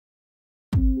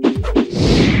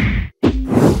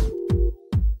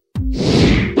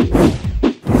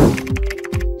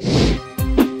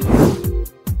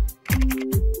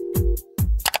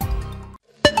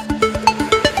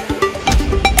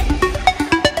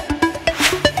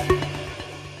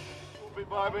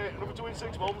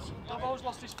6 months. Davo's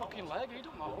lost his fucking leg, he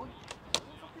don't moan.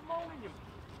 Fucking moaning him.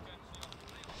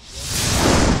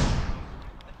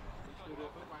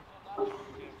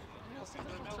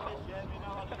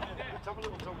 Have a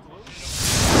little tongue to lose.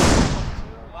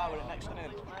 Wow, we're next to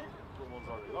him.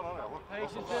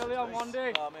 Patience early on one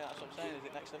day. No, I mean, that's what I'm saying, is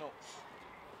it next to up?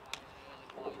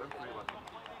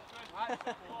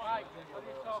 Right, what do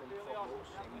you talk early on?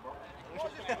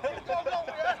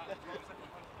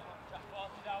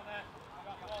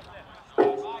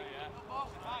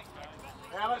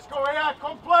 Yeah, let's go here,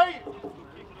 complete!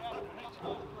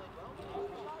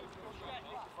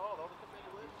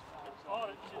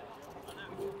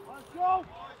 Let's go!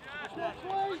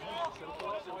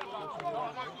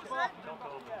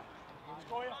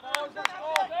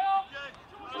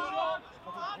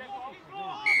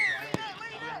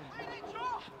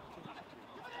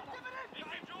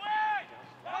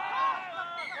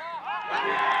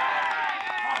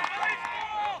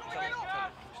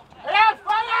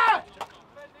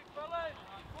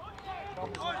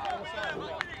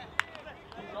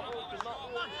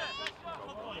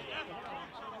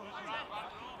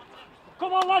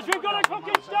 Come on lads, we've got a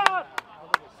fucking start!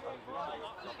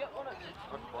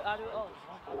 I'll do it all.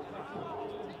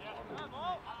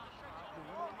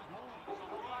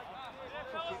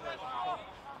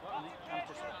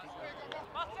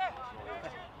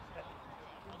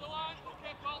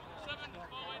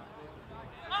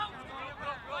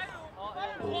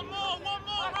 One more,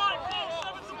 right,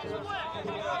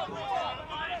 4-7-6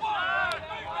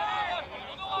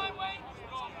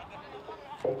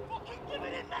 fucking give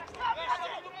it in next time,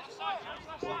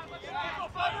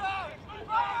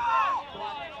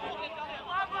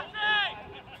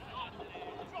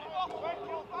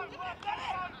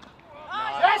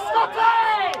 Yes, Scotty!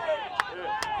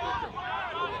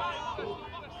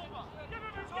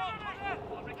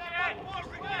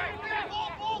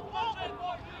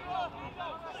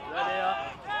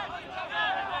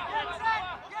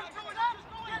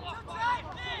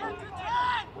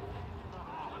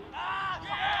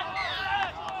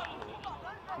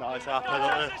 Nice half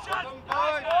penalty.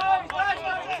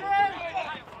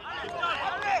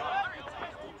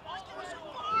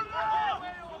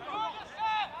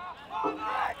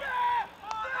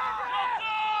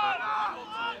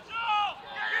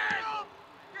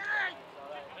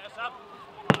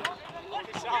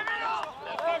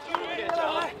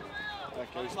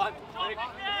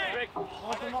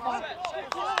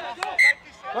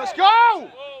 Let's go!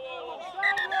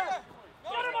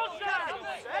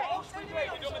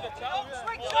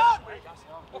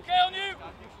 Okay on you!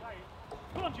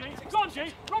 Go on G,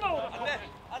 run over!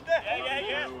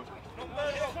 Yeah.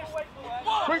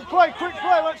 Quick play,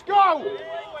 let's go!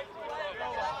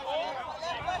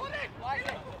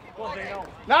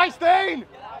 Nice, Dean!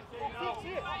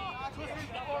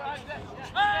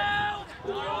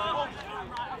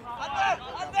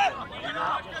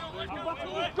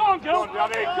 Go on, Gil!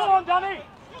 Go on, Danny!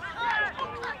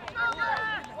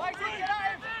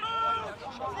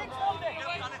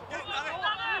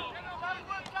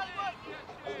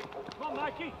 Come on,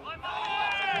 Mikey!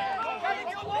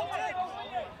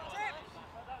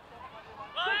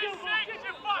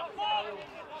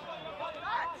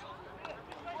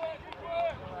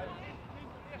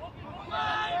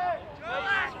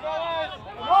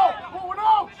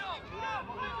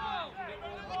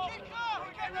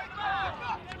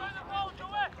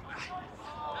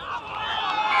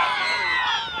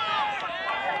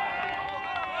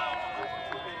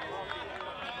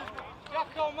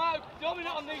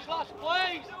 Dominant on these last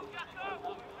plays!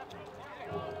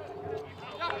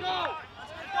 Jacko!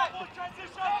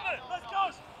 Let's go!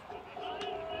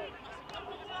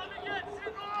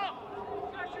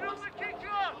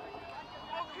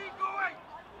 Keep going!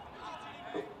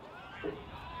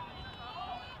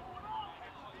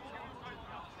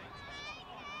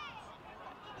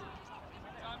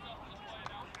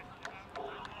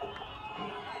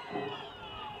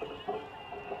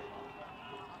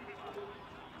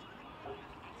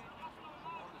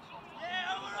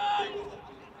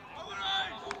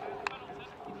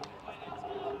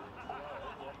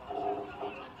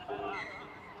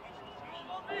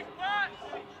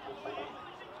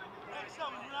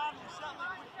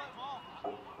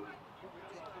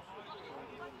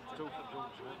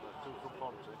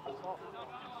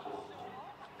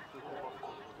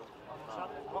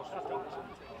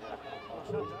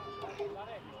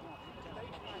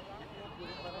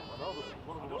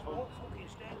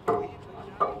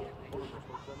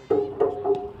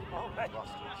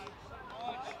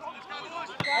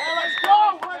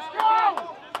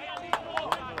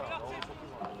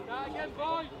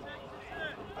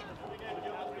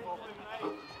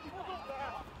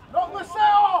 Knock the set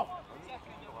off!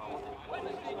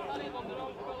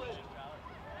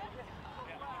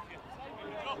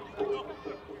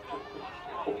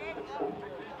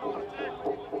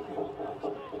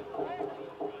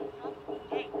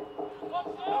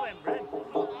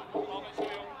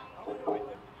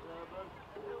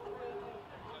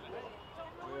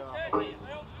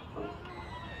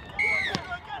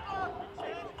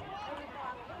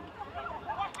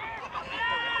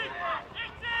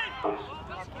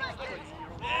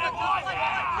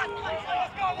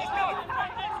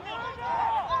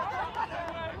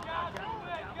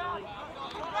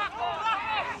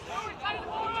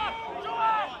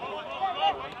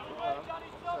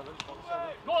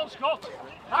 Go on, Scott.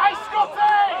 Nice, Scotty!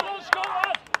 Come on, Scott,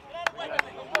 lad.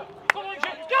 Come on,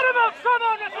 Jim. Get him up. Come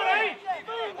on, referee.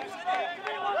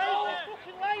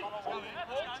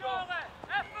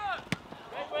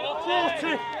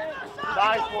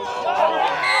 Nice one.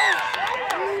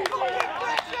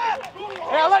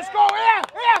 Here, let's go. Here,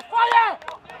 fire!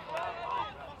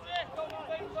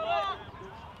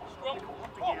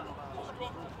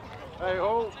 Hey,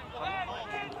 ho.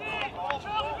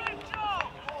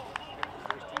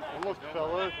 Look,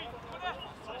 fella.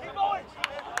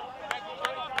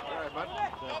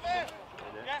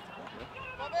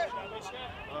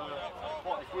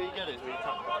 What if we get it? We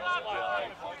tap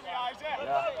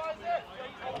Yeah.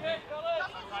 it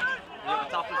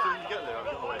as soon as you get there.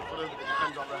 Oh, wait, but it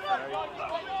depends on referee.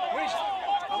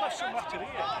 I left some left in here.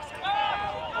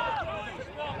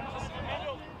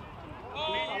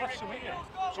 I left some here.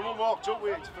 Someone walked up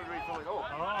with it for refilling up.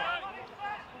 Come on.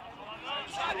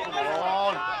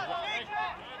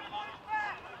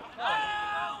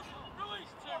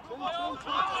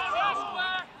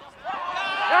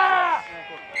 Yeah!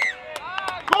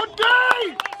 Good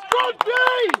day! Good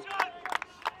day!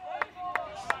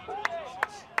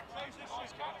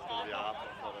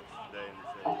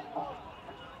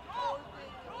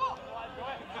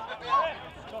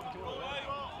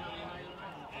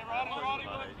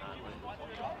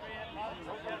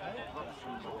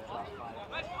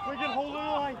 Wigan, hold the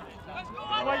line.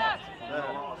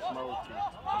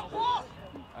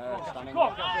 Standing Go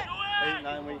on, Gazza.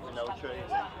 8-9 weeks and no training.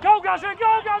 Go, Gazza.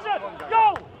 Go, Gazza.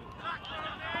 Go.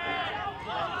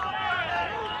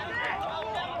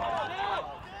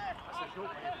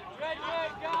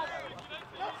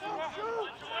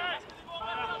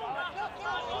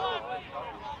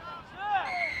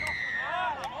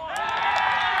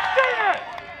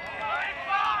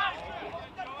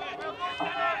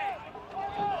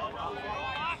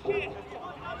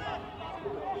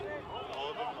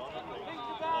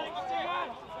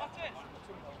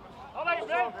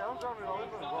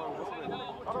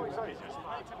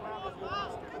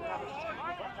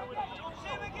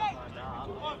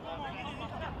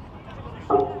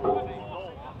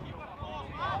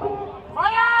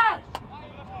 Fire!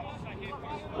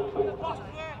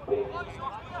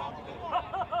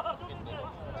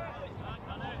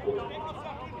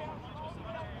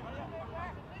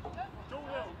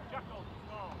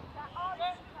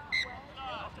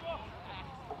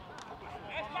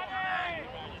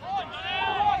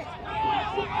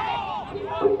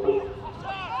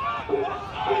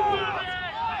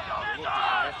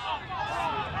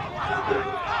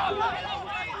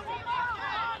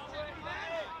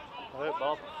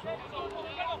 Bob.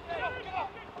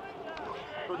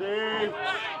 Good in.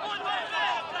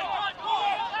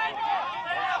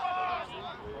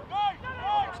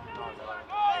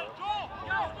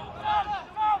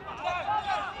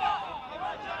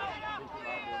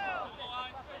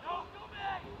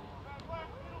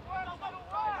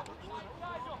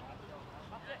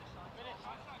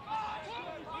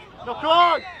 Knock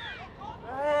on!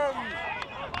 Hey!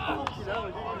 Fucking hell,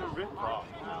 he didn't even rip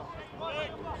that.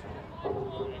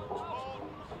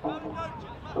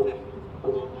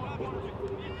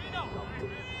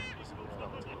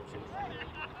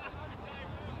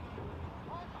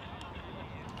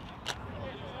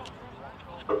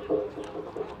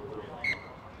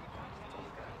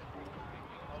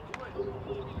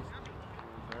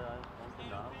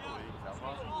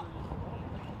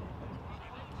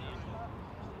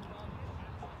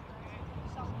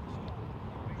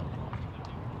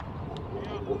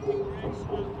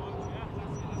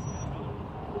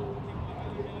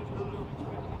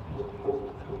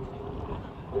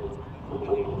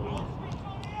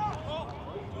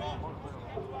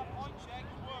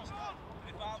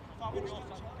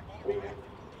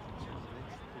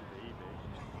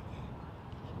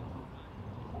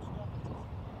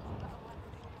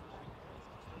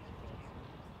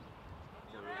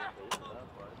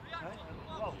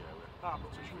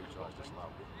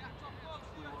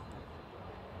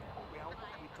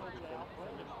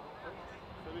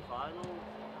 Semi-final.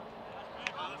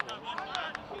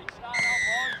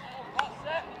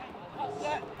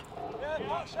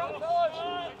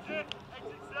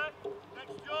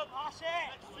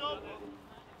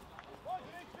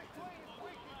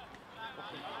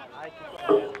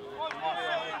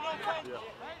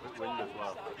 Wind as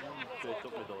well. Straight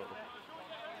up middle of it.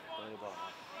 Sorry about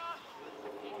that.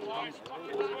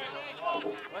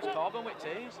 Where's Corbin with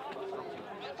teas?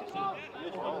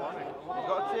 You've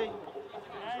got a tea?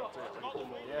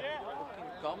 Yeah.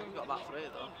 Corbin's got about 3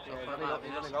 though. Yeah,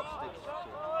 he's only got sticks.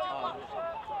 Oh.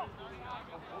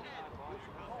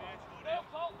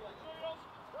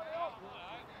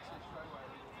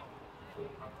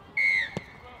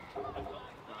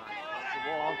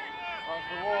 That's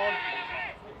the one.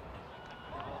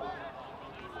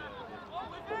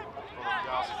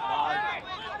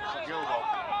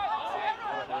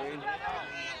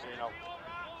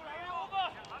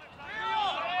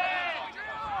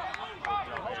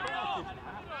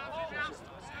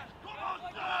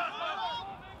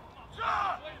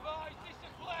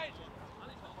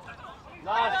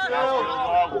 Nice,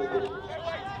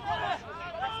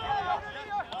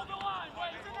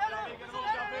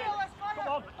 Come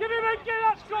on, give him a get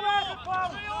that's coming!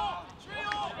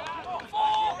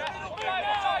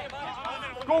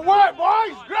 Good work,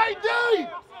 boys! Great D!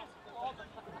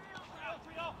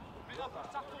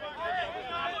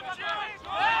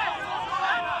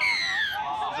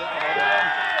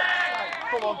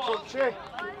 Come on, Touchy.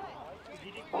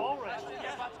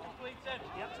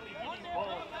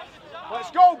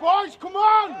 Let's go, boys! Come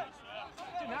on!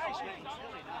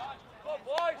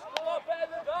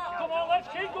 Come on, let's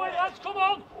keep going, lads, come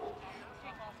on!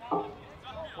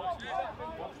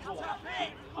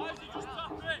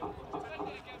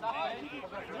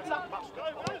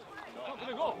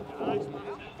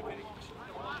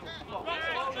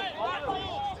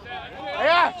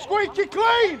 Yeah, squeaky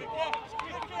clean!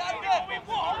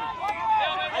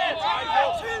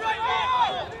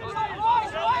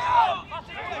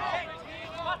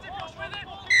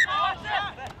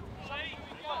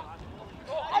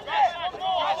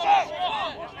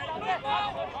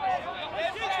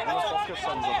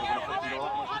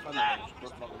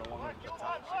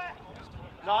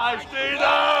 Nice,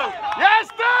 Dino! Yes,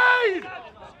 Dean!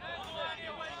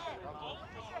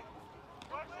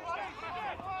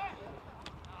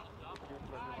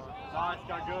 Nice,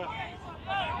 good.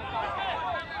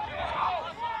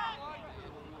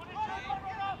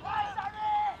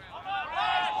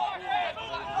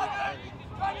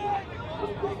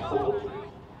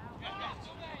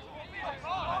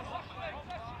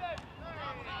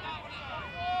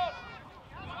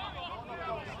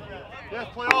 Yes,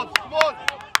 play on, come on!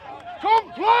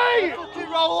 Come play! Fucking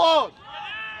roll on!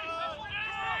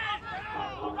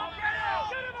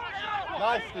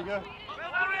 Nice, Digger.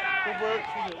 Good work,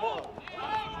 Digger.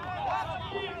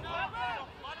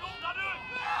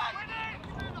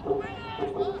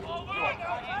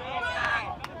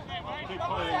 Keep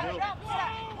playing, Bill.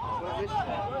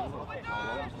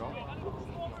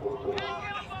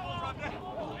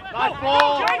 Nice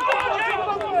ball!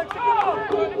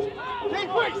 Keep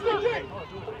quick, stick it!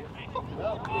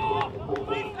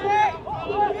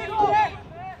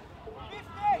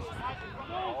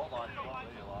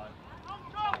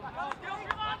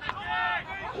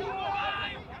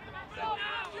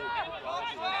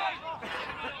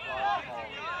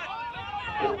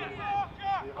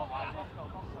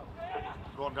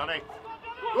 Go on, Danny.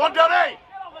 Go on, Danny!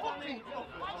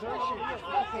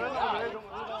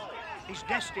 He's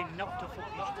destined not to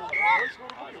fucking score.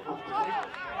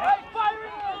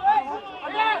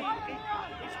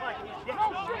 It's like he's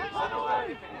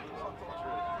destined.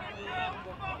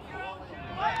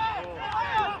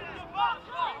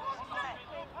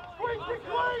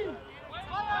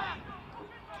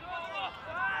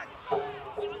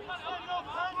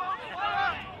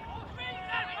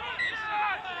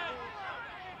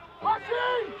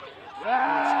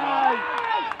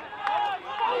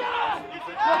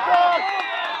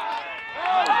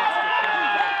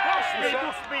 It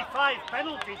must be 5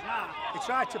 penalties now. He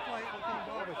tried to play it fucking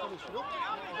ball to finish it up.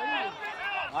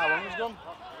 How long is gone?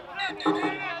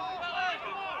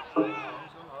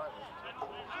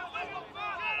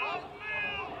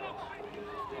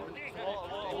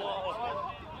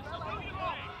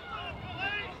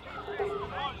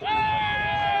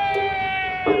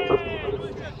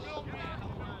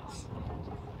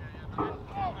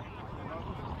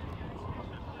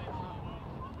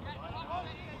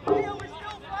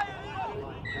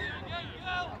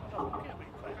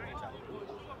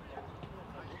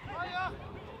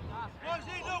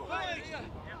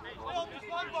 About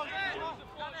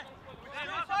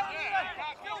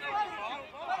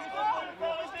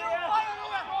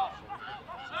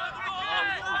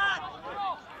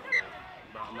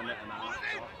a minute and a half.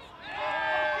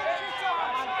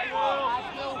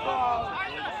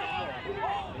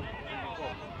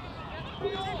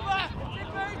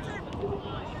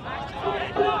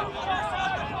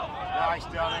 Nice,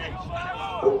 Johnny.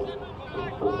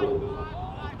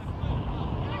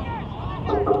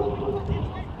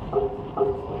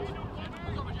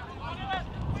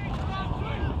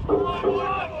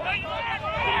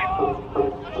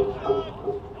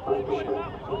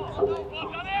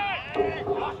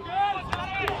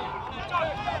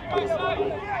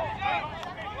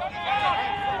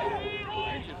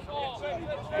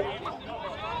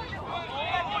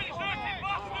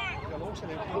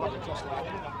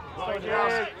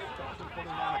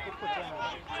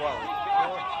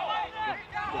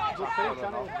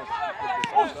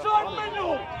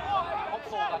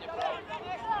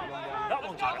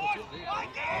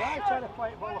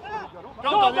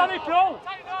 Go, Danny, Pro!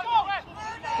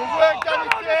 Good work,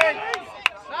 Danny.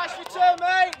 Nice return,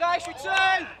 mate. Nice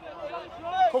return.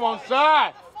 Come on,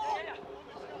 sir.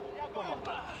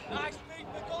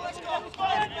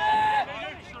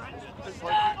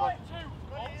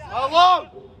 How long?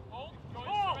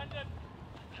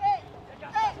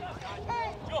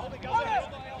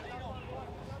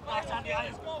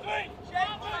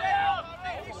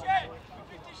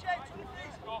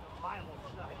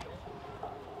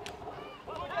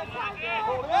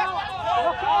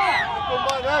 Come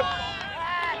by them.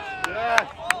 Yes.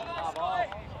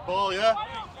 Ball, yeah.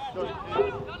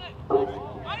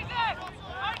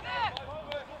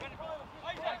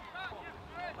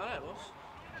 I know it was.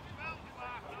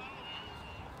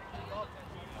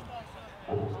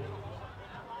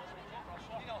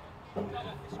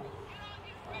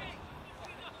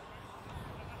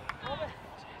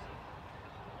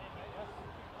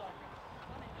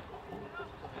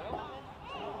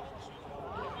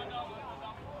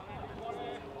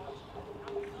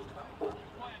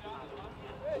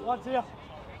 Lads here.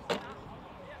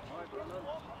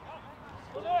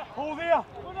 Hold here.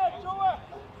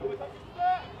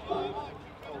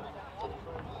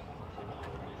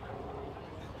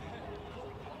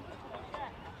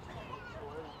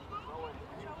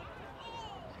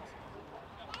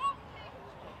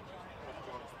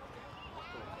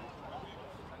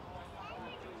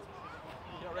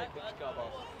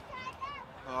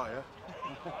 Oh, yeah.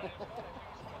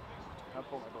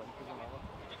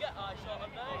 You get eye shot on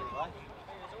me.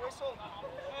 There's a whistle.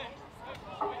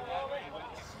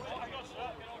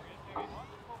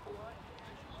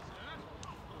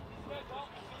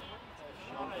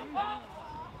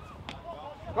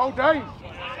 Go, Dave.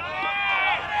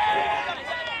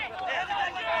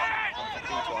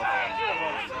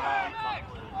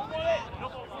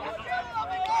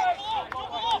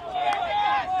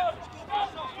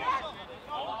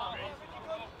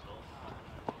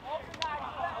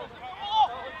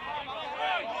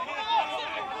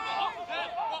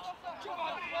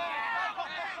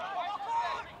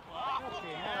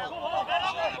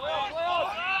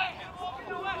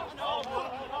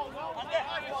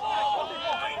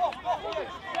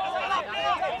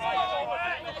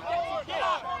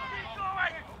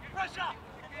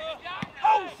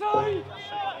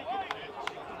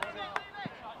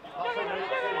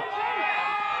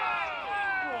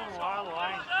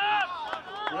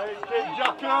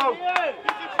 Jacko!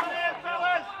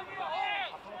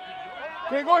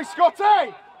 Keep going,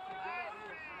 Scotty!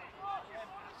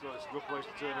 So it's a good place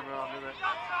to turn him around, isn't it?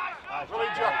 Really,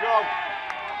 Jacko!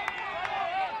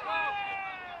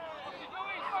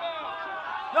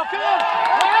 Knock it in!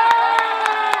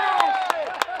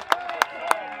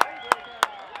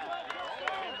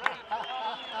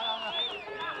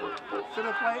 Should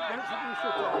have played against the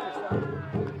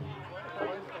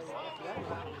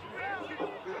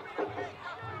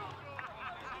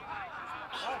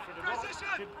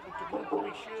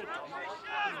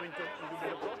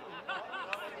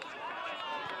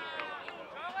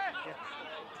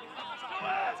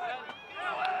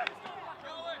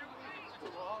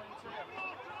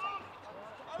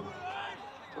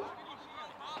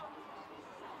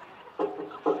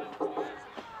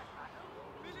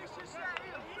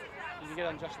You get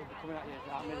on just coming at you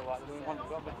that middle, like they don't want to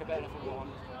go back a better if you want.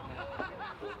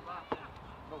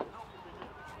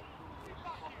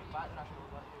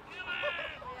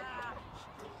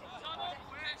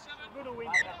 Good to win.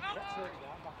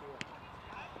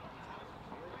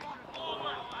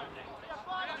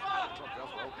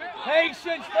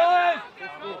 Patience, boys!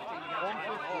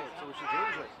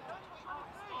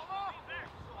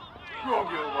 Go on,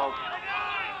 Gilbo.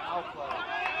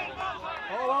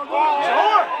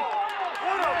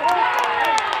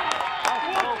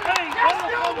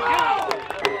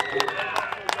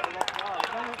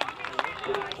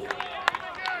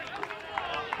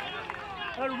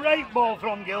 A right ball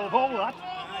from Gilbo, that.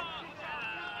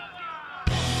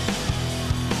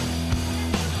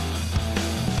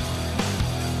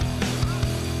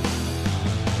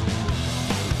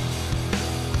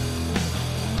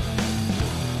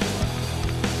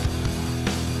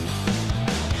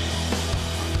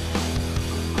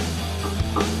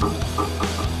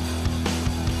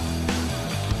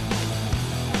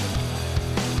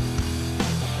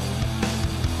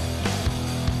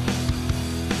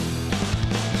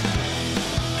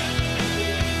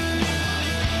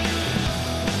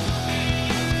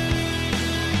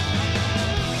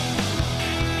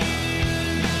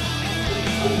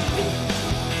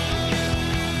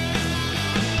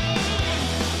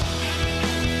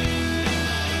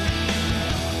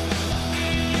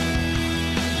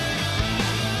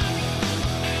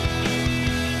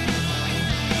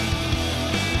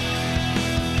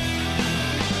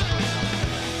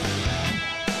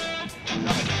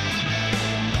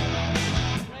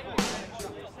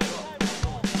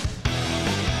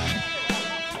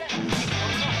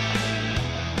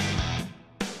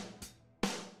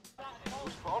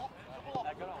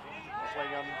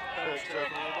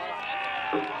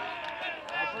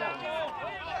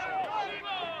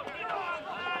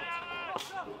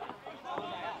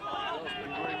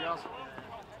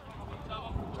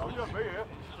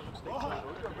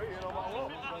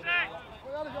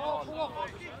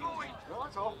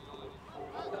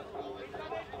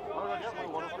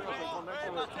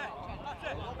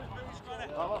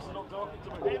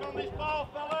 Keep on this ball,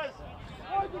 fellas!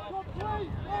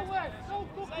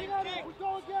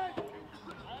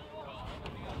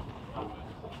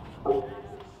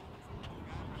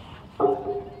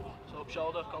 Top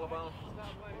shoulder, collarbone.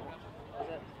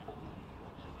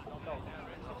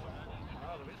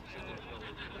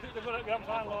 I think they've got a grand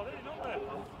final already, don't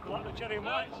they? Like the cherry and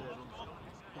whites.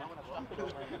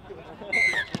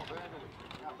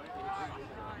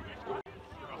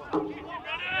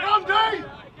 Andy!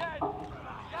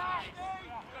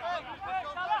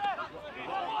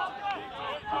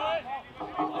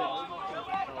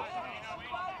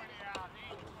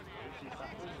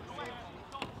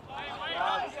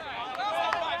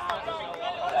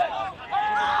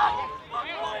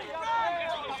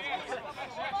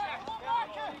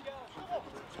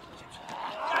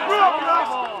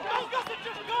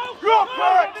 Go,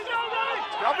 Perks!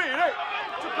 Grab me, innit?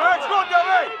 To Perks, go on,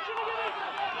 Gabby!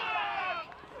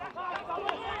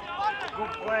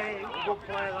 Good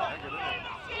play that.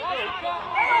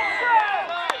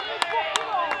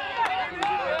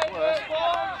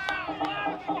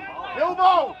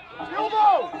 Gilbo!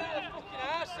 Gilbo!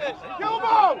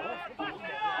 Gilbo!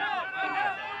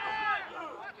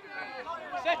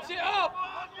 Set it up!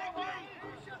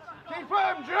 Keep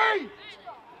MG!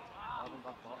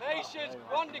 Patience,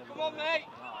 Randy, come on, mate!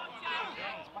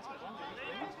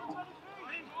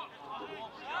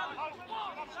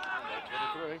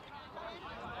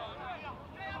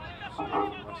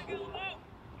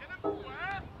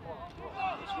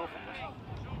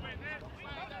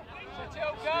 Set it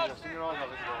up, guys! Stand it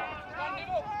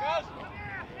up, guys!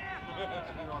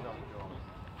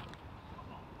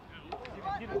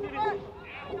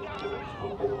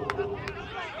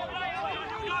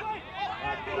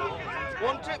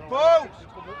 Want it, Bo!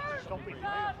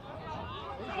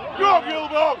 Go,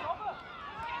 Gilbo!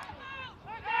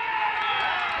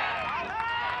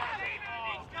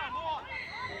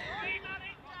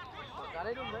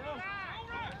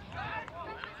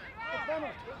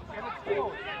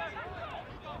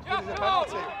 There's a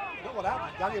penalty. Look what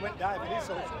happened. Danny went diving in,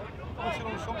 so Keep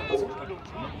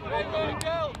going,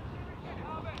 girl!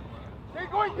 Keep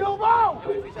going, Gilbo!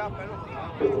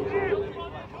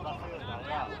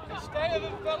 Stay with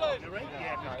them, fellas!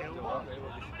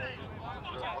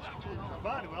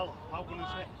 Very well, how can I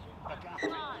say? I can't.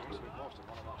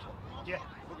 Yeah.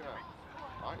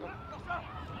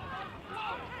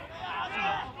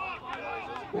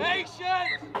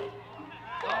 Patience!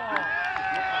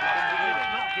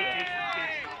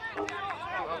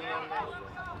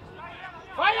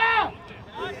 Fire!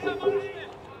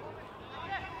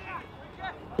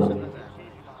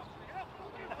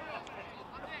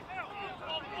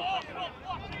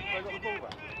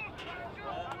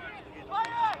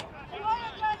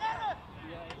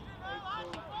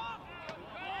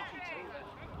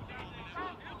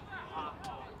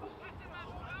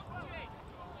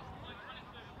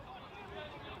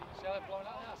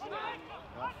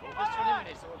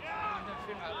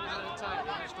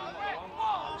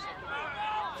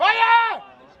 Fire!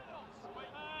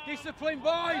 Discipline,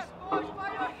 boys!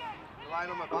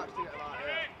 Relying on my back to get that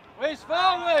here. Where's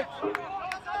forward?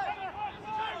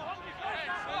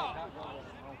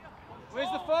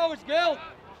 Where's the forwards, Gil?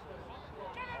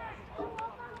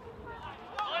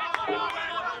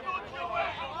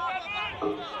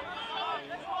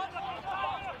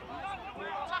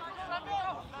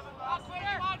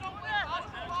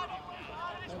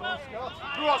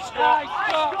 Go on, Scott!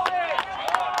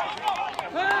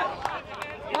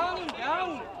 Calm him down.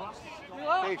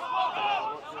 Relax. Dave.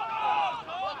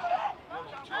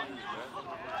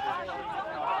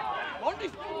 What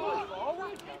is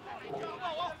forward?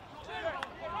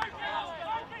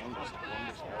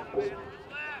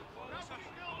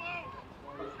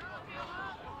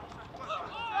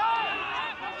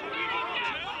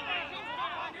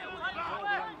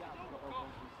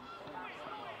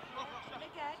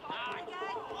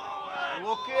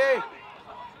 Lucky!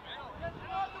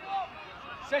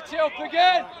 Set it up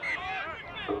again.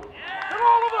 Come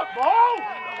on with it, ball!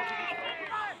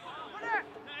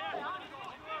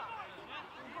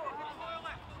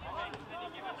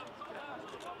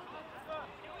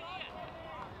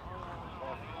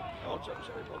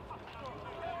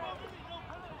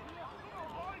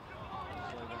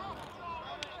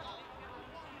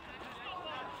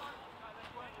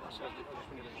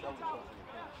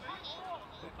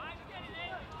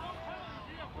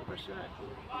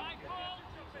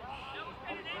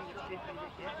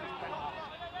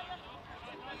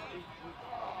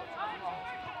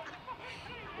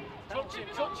 Touch him,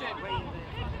 touch him.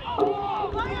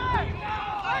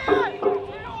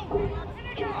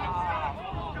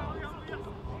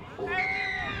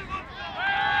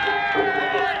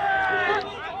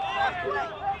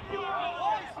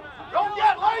 Don't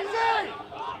get lazy!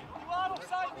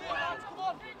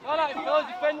 All right, fellas,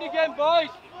 defend again, boys.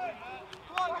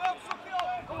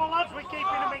 Come on, lads, we're keeping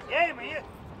them in game here.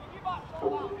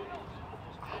 Oh,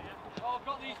 I've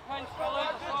got these pens, fellas.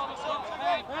 That's all I've got to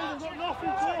pay. We've got nothing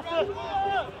to offer.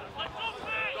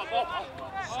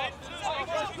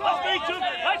 Let's meet them!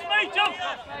 Let's meet them!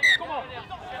 Come on.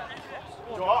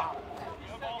 Go on.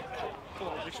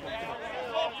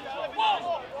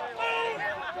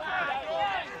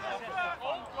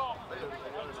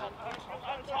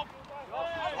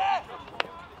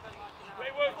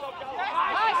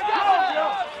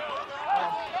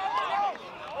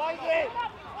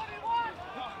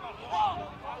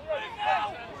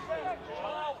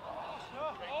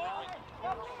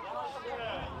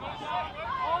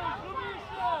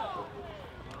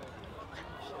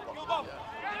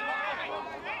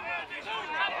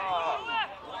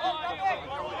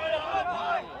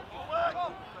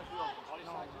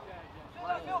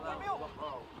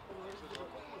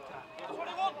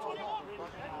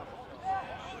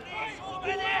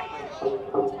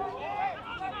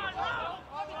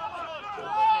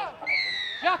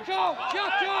 Jacko!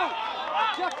 Jacko!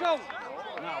 Jacko!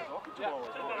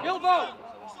 Gilbo!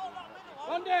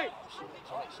 Monday!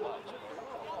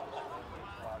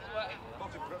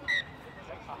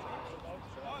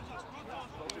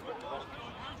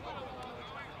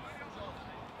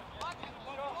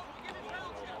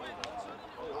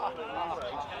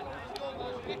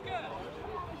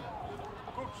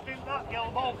 Good stint that,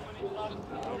 Gilbo.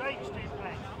 Great stint,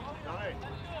 mate.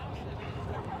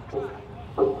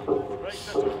 Great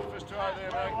set up the first try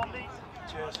there, mate. Come on, Lee.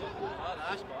 Cheers.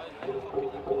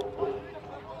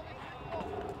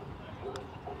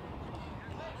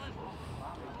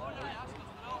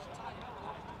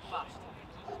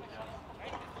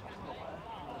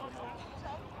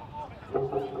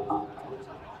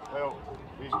 Well,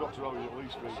 he's got to have at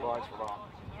least 3 bites for that.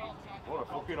 What a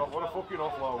fucking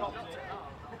offload.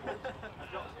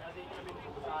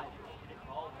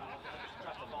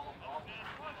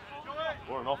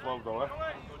 What an offload though, eh?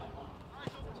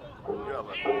 Yeah,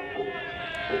 man.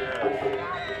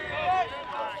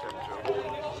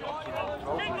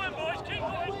 Keep going, boys, keep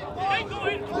going! Keep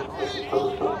going!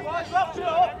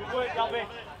 Good work, Gabby.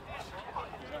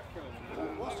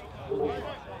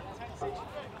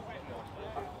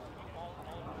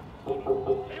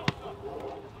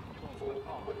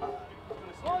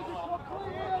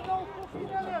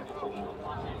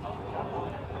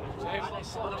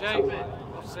 Jay,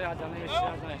 say I done it, so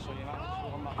you might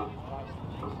one back.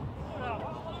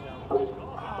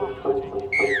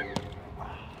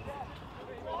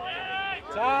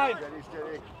 Time!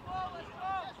 Steady.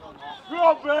 Go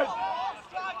on, Ben!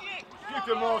 Give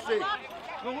to Morsey.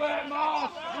 Good work,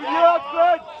 Mars! Good work,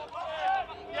 Ben!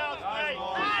 Yes, mate!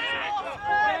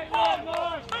 Great work,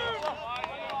 Mars!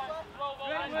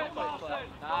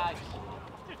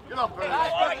 on, Perry.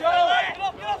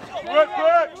 Work,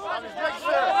 Perks! And his next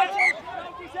serve.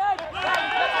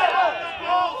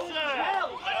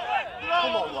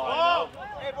 Come on, lad.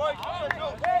 Hey, boys.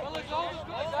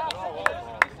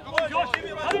 Josh,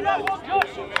 hurry that one,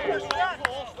 Josh.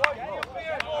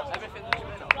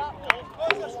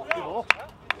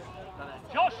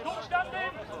 Josh, don't stand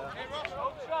in.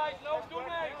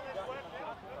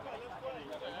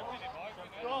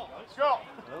 Let's go.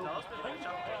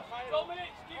 12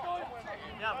 minutes, keep going.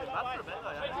 Yeah, I've been bad for a bit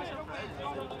though, yeah.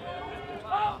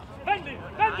 Bend him,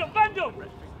 bend him, bend him.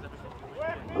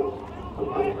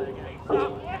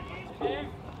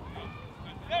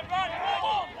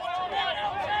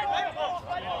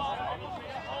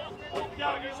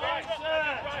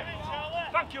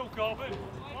 Thank you, Corbin.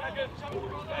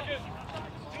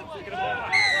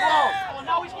 Come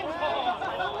Now he's giving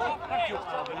Thank you,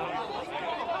 Corbin.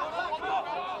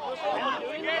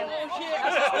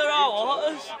 They're all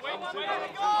waters.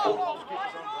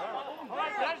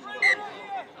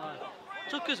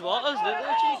 Took us waters, didn't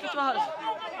they? Cheeky twats.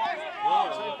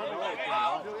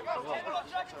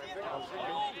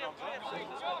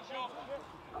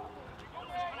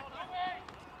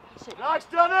 Nice,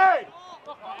 Danny!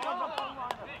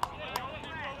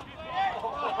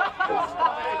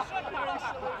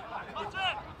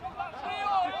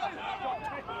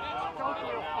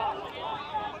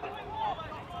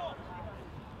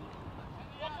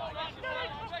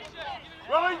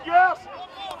 Running, yes!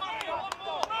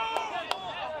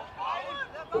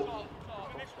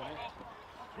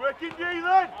 Working D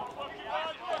then!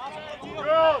 Good!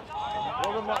 Well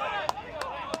done, Matt.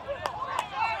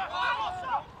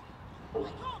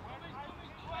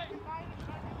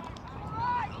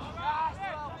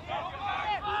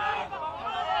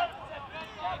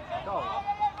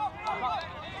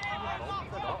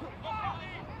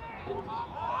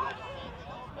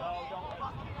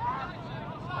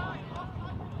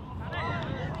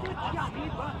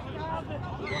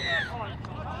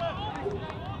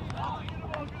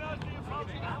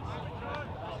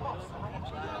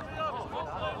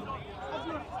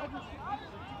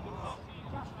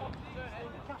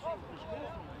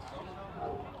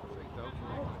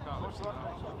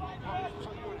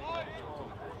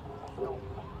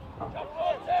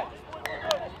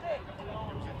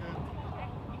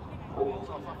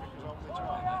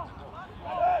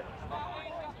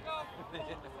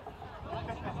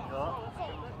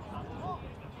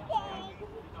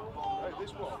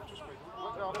 This one, just went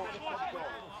down off the goal.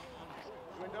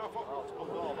 Went down off the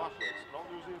goal backwards, not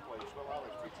losing the place, well, Alex,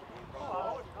 beats it.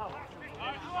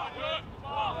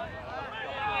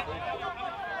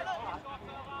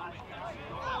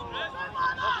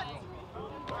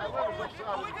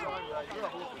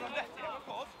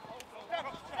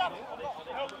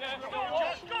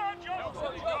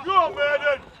 Go on,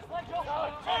 Maiden!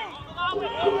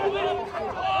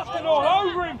 Get all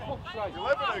over him, fuck's sake.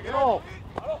 11 again. Oh.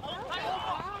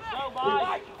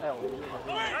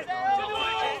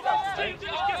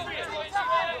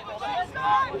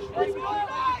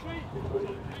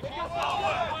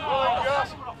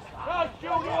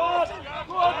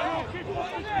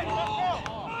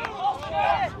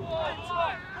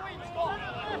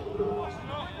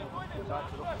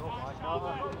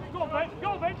 Go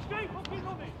on, Ben, Steve.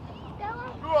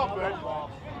 Go on, Ben.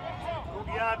 Good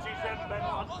yards, he's in, Ben.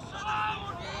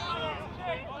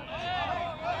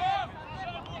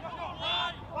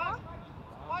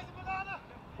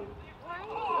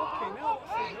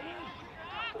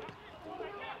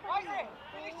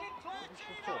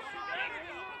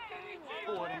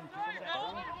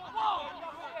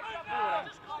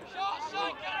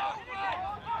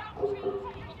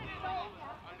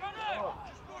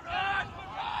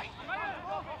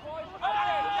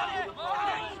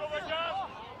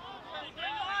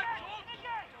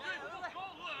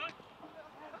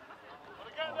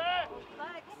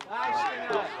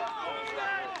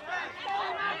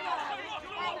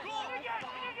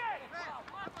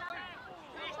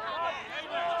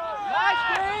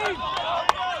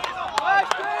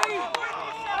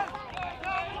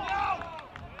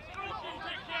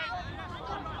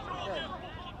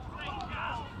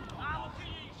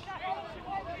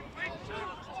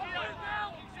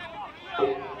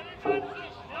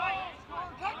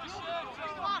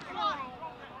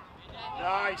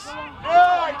 Nice!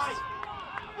 Nice!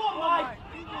 Go on, Mike!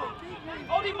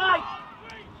 Hold it, Mike!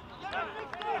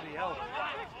 Bloody hell.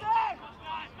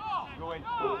 Go in.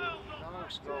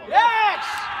 Yes!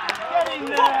 Get in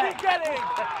there! Fucking get in!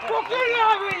 Fucking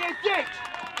over it, you dick!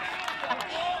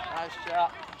 Nice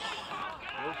shot.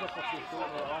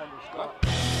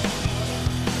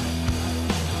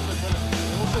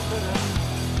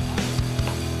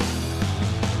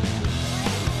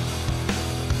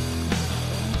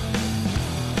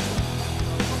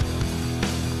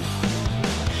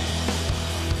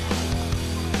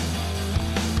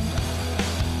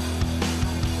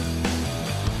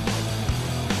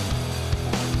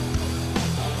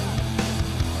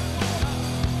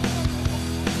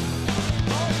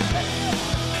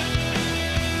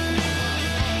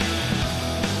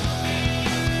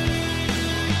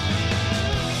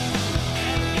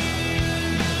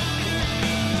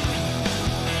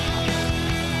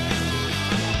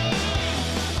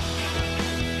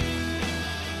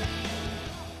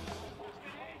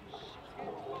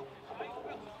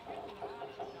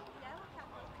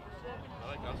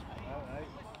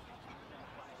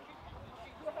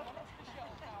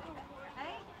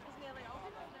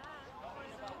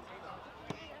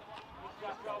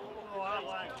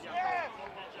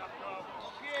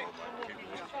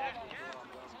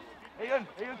 Ian,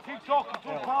 keep talking to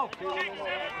him, pal.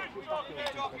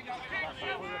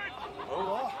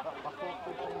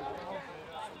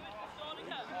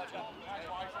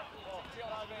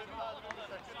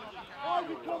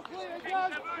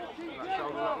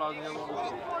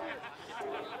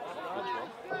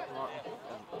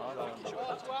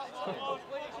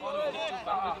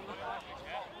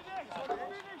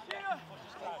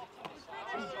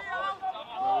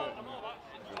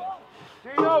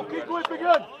 Dino, keep going,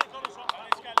 begin.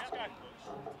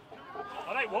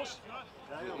 All right, Wolves.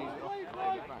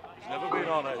 He's never been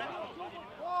on it.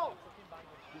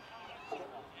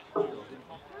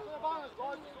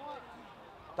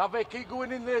 David, keep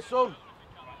going in there, son.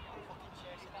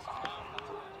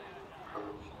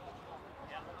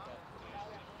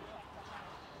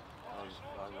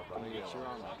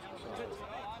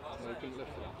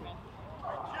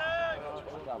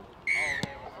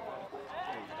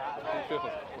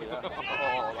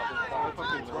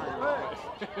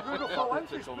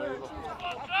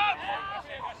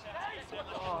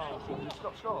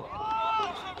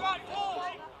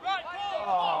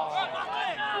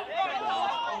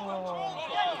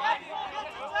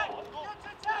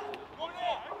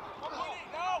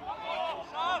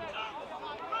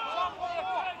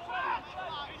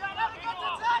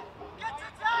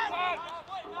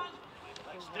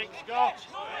 Stick, Scott.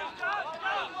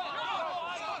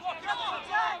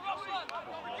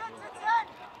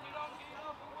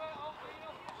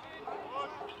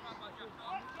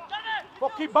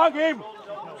 Fucking bang him.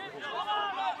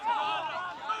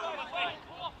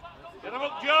 Get him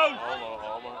up, Joe.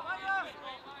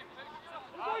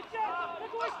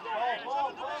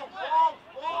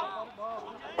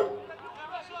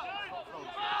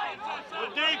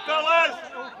 Good deep, fellas.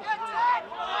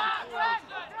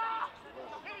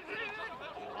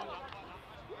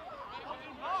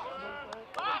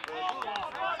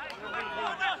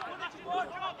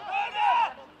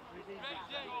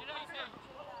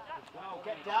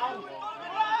 Get down.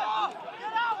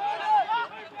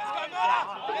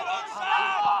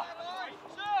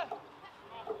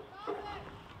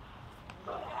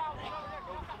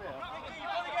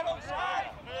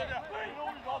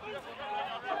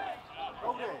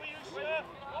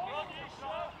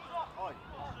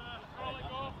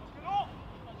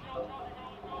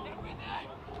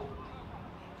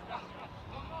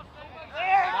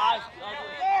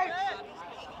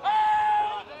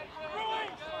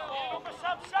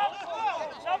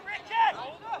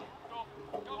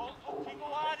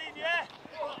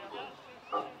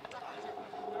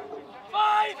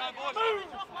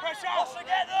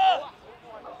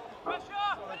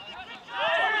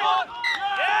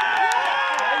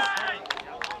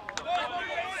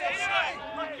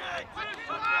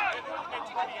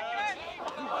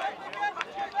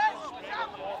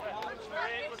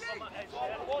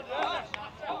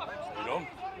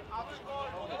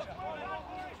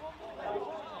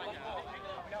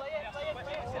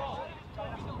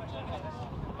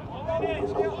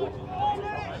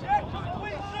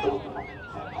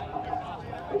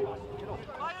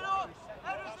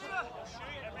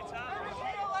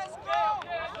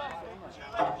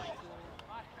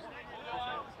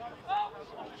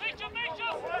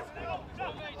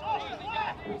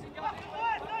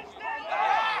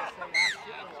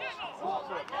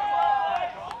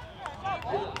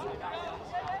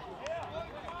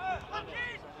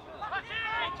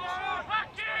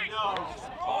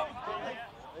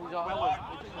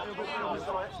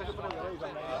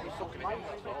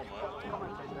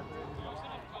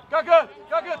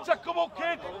 Gaga, come on,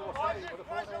 kid.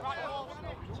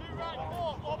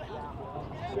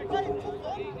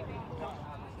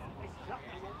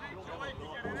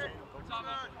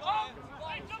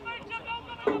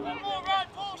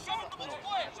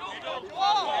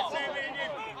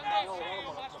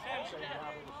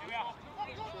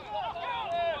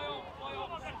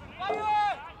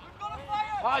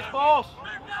 Nice, boss.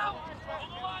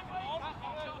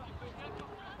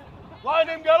 Line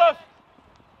him, Gallus.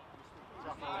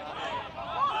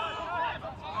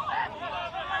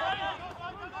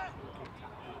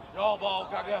 Your ball,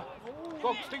 Gaga.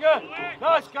 Go, Stinger.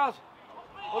 Nice, Gaz.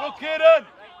 Well, look here, then.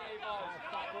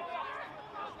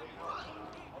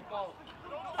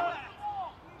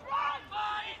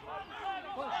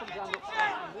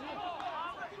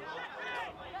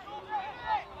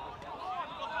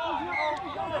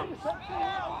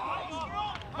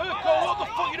 Mirko, what the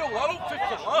fuck you doing? I don't fit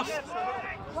for last.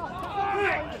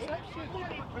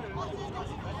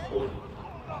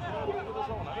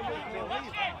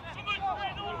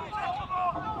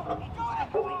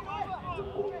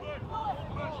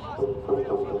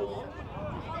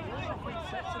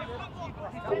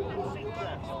 Come on.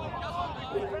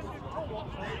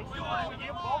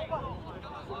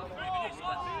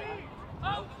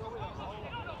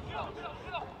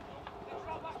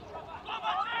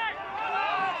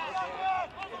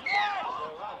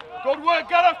 Good work,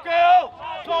 Gareth, girl.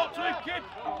 Talk to him, kid.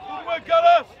 Good work,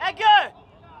 Gareth. Edgar!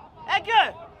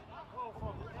 Edgar!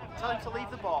 Tell him to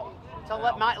leave the ball.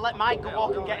 Let Mike go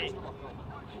walk and get it.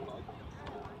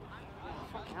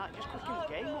 Fucking hell, just cooking the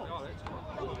game up.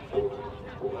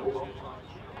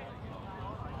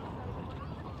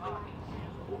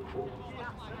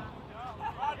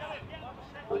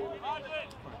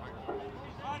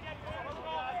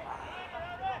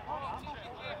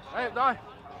 Hey, Di.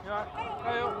 Yeah.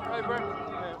 Hey, up. Hey, Brent.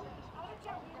 Hey, up.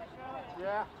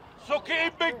 Yeah. Suck it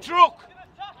in, big truck.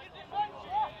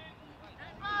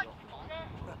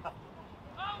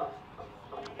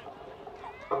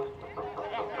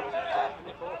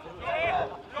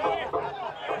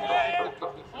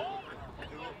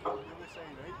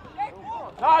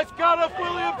 Nice, Gareth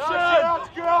Williamson. Nice,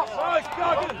 Gareth.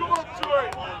 Come on to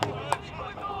it.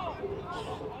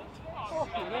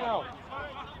 Fucking hell.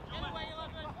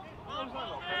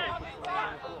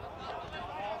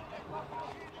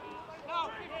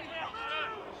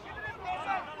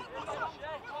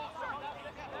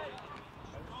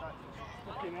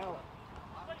 Fucking hell.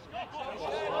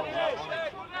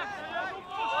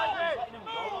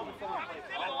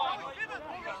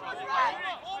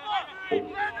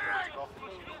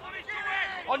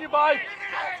 On your bike.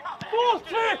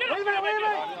 40. Wait a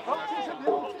minute.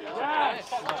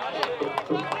 Yes.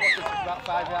 About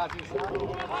 5 yards inside.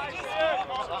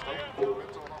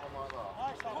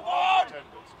 Come on!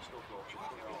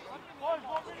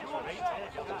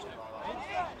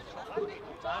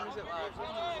 What time is it, lads?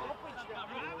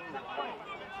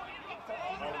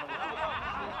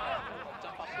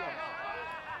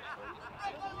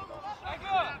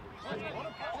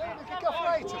 We kick off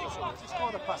later or something. It's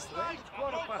 3:15. It's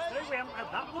 3:15. We haven't had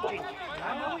that much in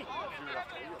time, have we?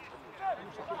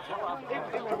 It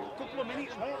was a couple of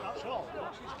minutes late, that's all. A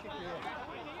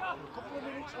couple of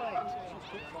minutes late.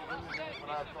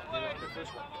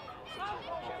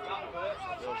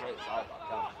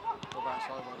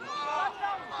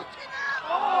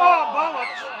 Oh,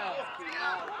 bollocks!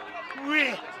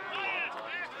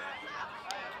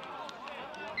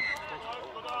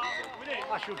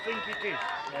 I should think it is.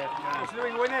 It's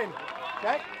doing winning.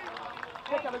 Okay?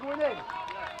 Kick out the going in.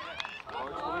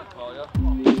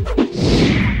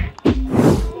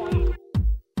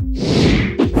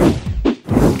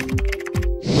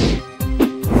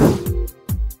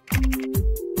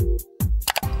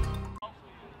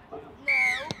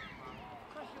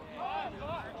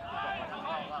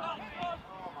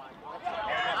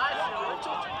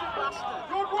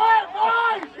 Good work,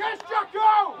 boys! Yes,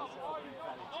 Jacko!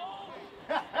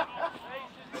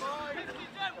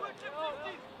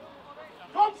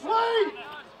 Complete!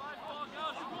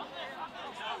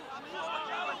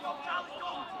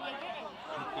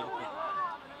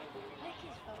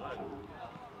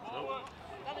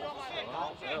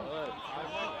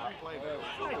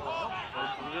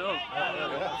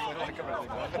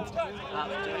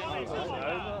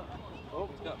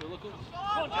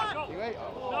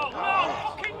 No,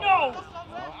 fucking no!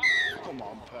 Come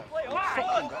on, Pep.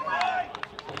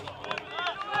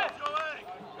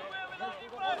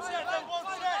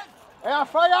 Hey,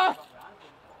 fire!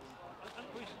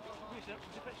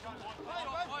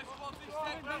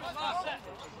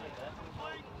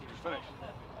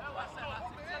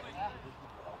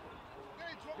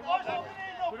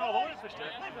 We're all over it, Mister.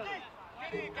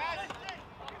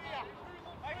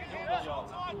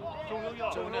 2-0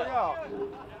 York.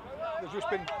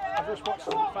 I've just watched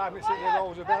 5 minutes in the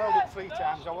rows. I've been held up 3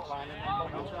 times. I won't line and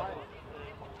that's right.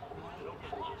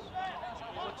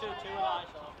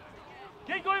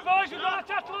 Keep going, boys, we've got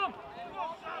to tackle them!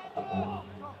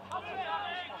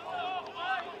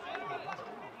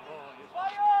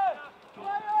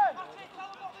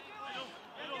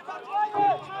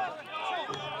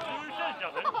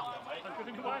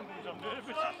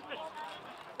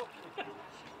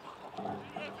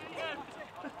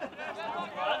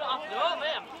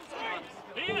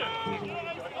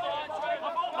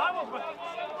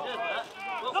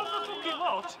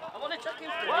 I want to check him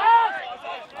through.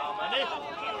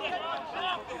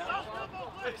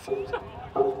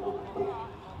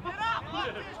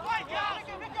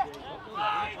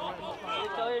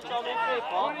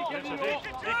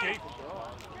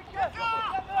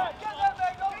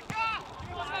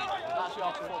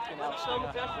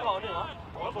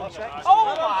 Oh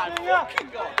my fucking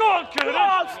God! Go on,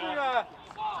 Curtis.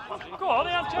 Go on,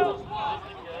 they have to.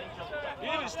 You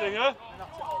hear this Stinger?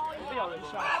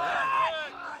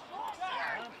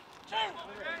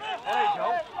 There you go.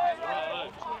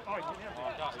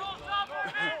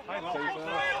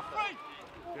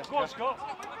 Go on, Scott.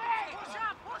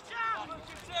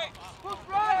 Push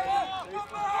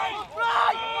right!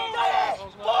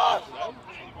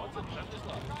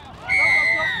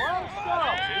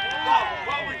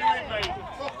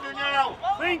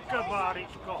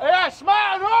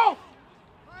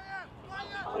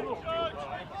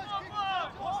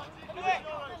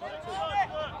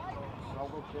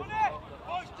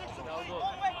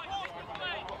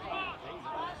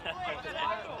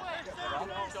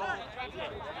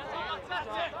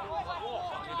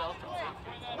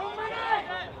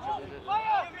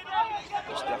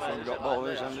 It's definitely got ball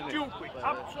in his hand, isn't it? Stupid,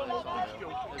 absolutely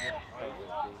stupid.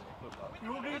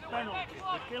 You need penalty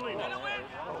for killing it.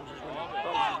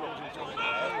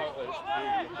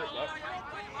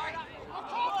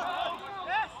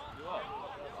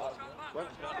 When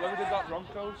we did that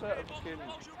Ronco set of fucking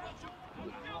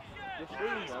the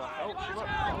screen there, I felt she went,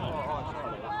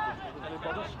 the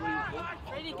body squeezed in.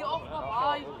 Ready, get off my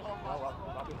line.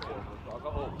 I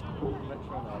got up, next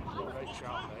one I had a great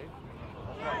sharp mate.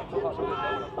 That's what I did then,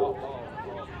 I got ball.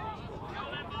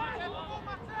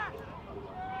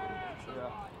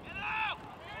 Yeah.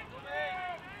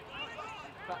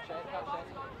 Catch it.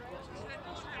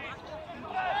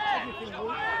 Everything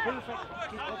works perfect.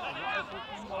 Keep up.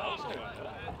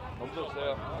 I'm just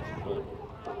there.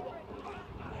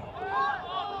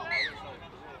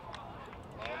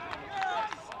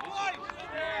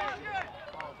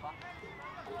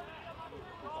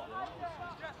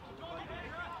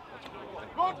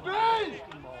 Good me!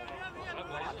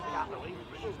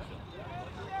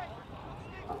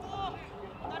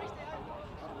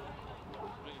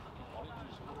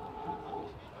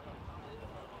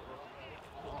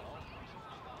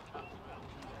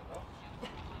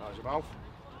 How's your mouth?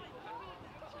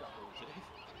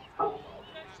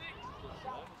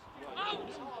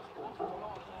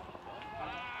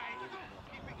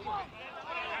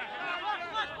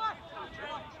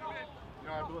 No,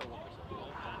 I have a little one.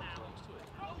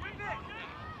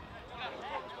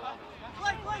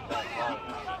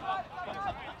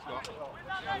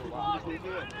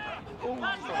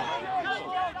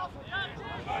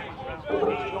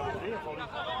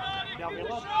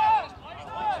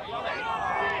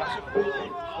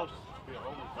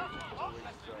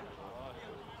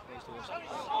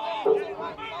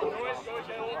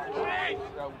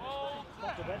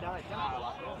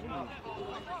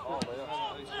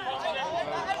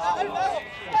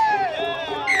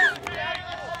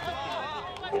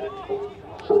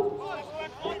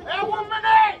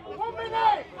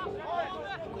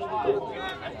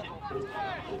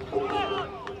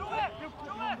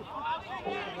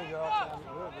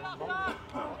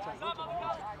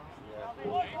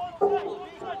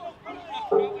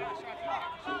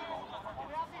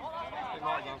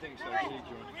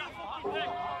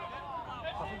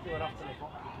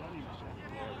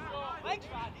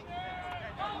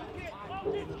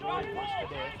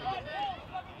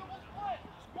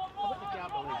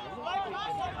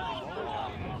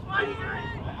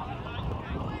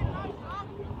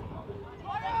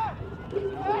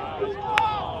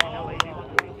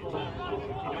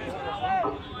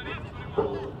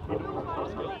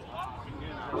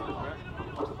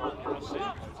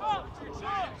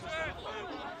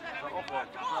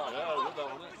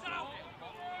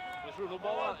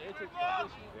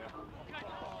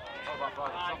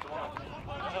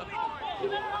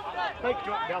 Big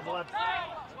drop, Gavel.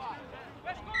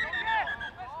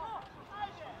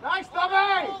 Nice,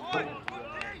 Tommy!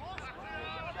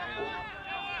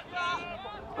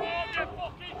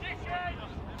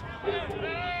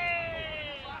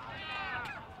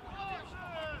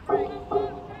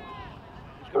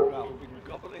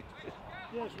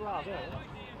 Yes, rather.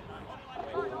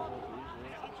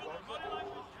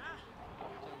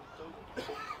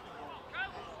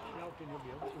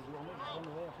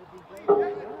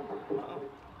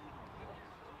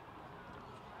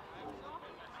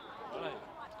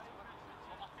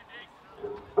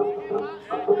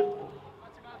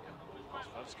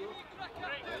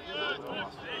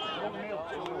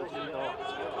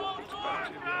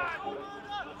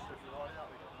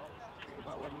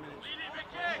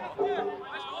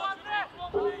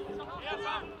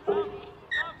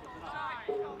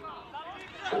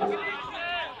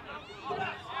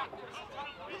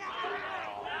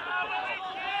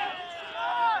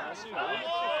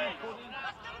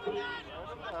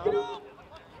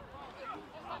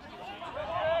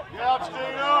 Yeah,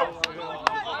 Steve!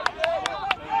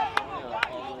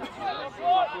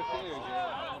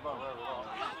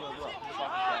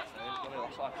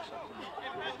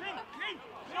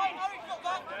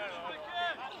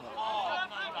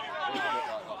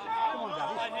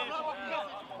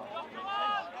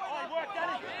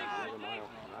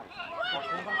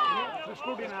 Just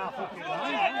good in our fucking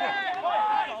line, isn't it?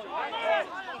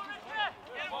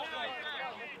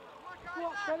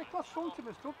 What, very close front of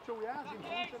us, took 2 yards in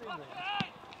front of him there.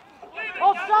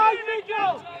 Offside,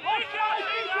 Miguel! Offside,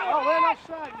 Miguel! Oh, we're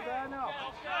offside, there now.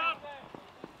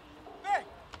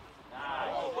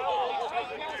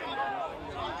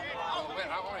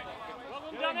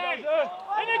 Danny!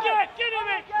 In again! Get him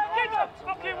in! Get the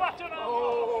fucking water on!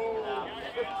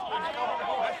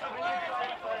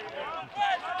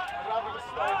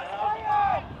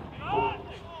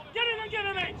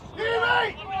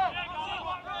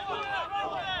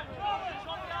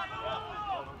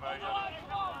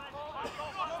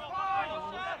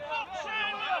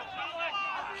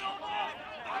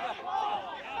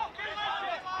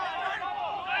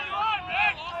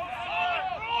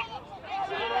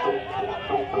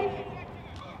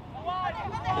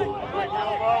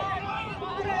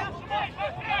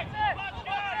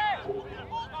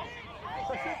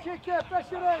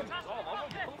 pressure in.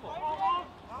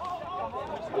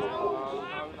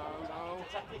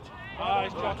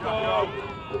 Nice, Jocko.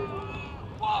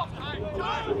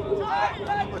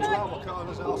 Number 12 will cause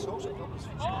us all sorts of problems.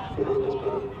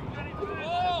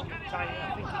 I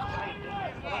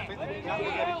don't think they can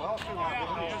get it well through that,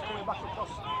 but just coming back across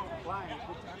the line, it's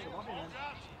good time to lobby then.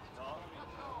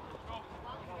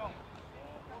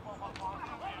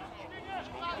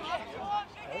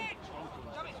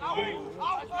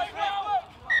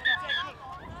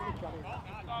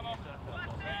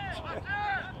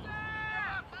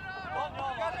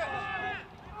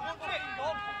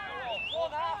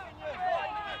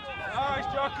 Nice,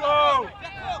 Jocko.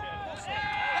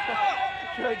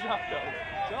 Good Jocko.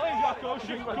 Tell him, Jocko,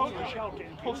 shoot, coach.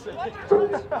 Pussy.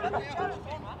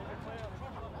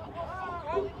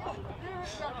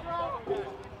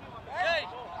 Hey,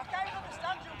 I can't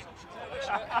understand you.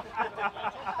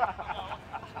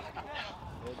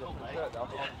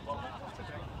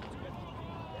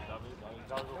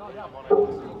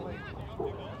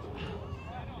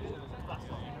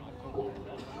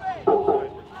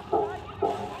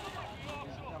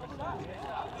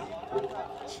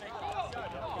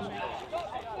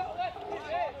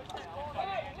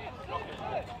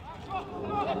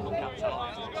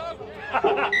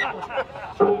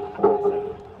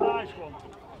 Nice one.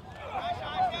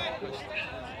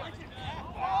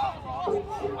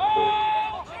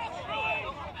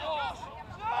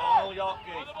 Oh,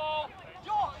 Yorkie.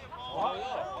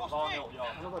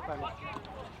 Another penalty.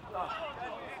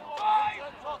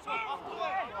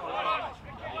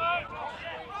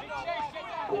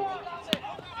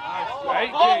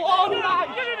 Great, Oh,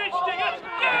 get in it, Stinger!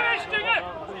 Get in it, Stinger!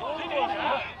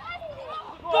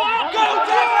 Go,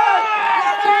 David!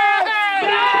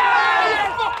 Yes!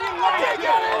 Fucking right! Get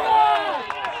in there!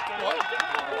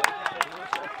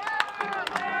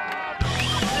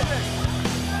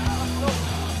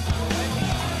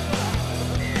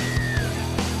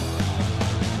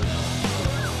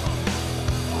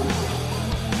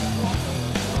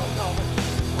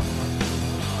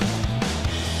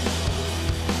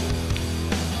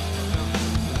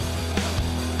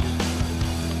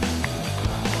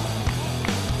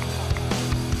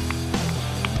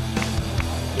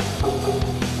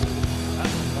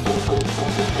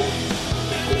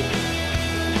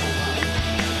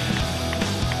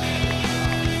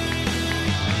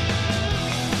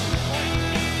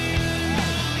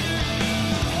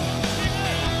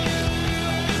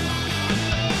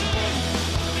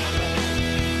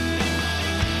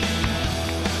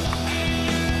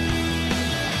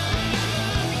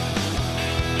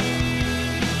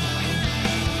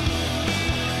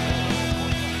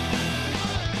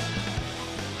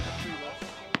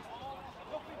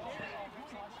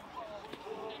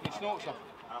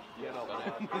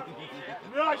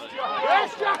 Nice job!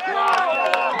 Yes, Jacko!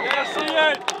 Yeah, see it.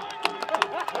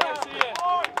 Yeah, see it.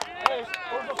 Hey,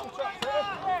 hold up the track there.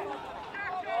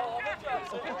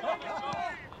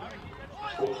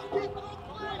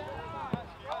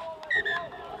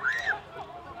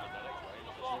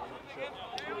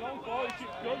 Long ball, he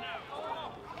keeps going.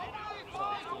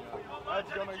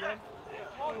 Ed's gone again.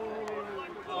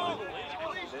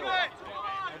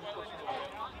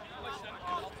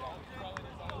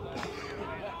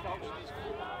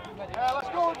 Yeah, let's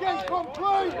go again, come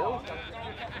through!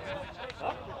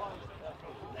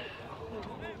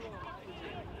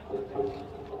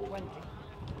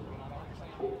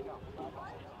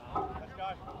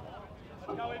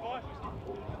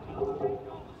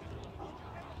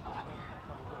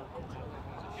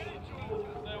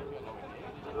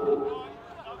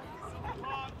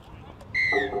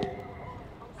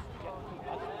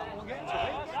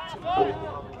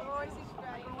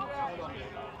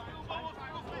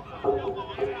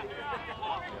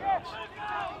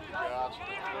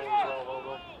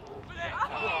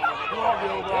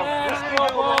 Let's go,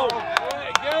 boy.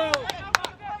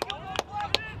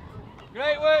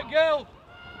 Great work, Gil.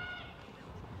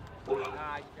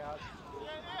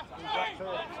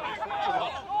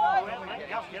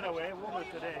 Get away, woman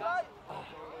today.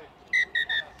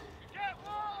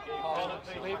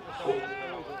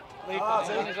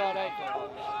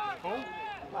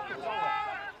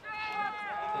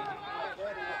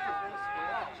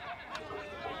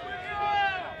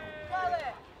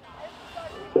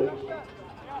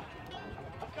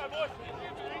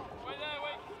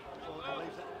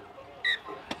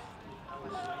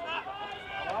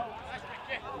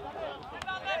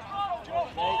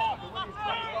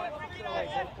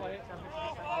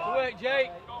 Good work,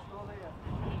 Jake.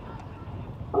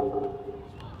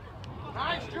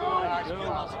 Nice, Joe!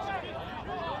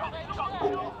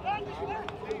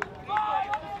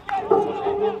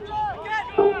 Ads!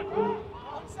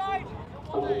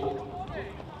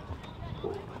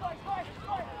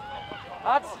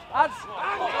 Ads!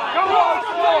 Come on!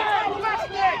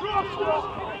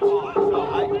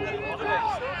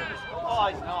 Oh,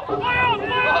 he's not.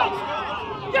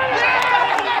 Get it!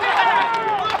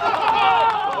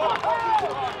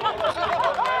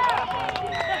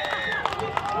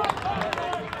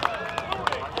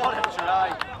 What a try.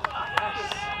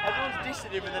 Everyone's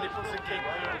dissing him and then he puts a kick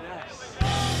through. Yes.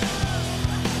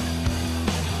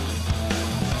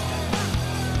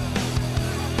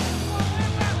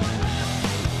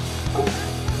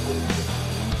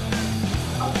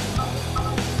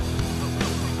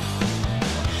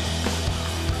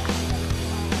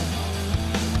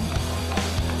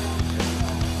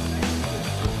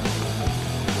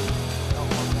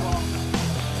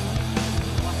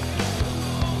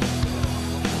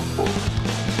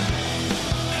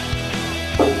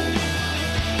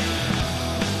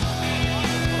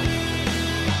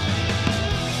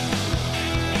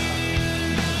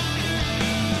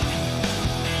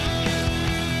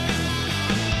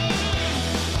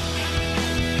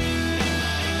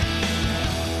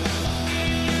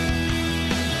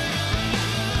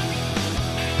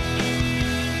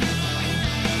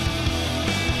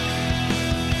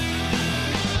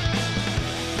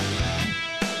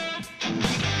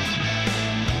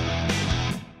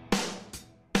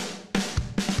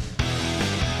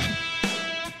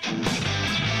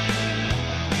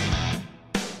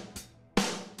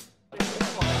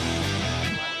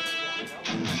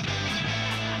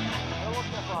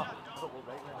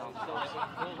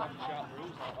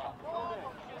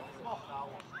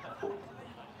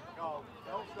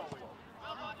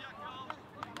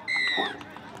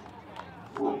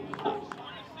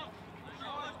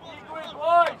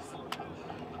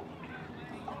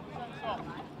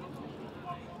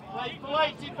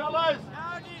 Waiting, fellas!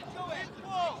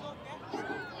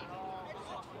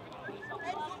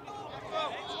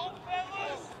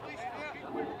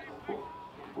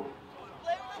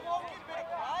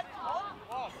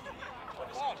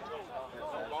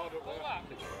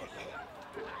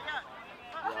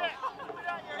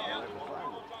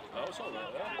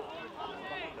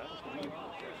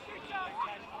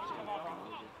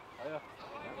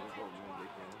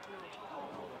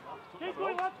 Keep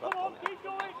going, lads, come on, keep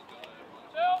going!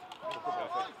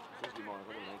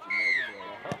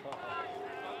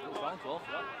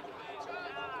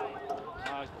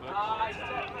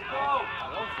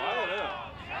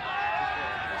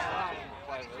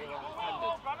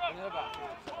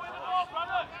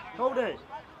 Cody!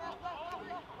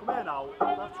 Come here now.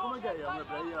 Let's come and get you. I'm going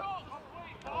to play you.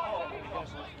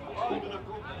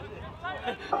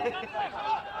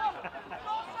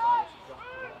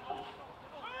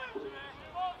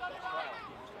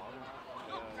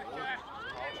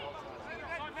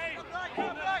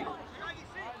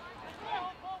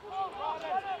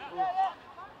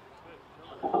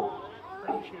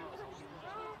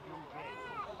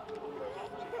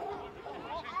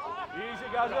 Easy,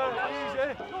 guys, easy.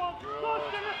 Go on,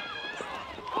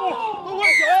 Oh,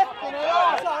 wait, Joe!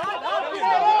 It's all right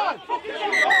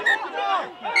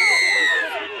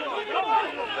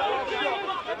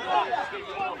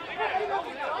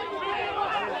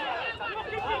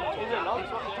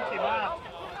now.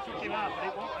 Took him out, but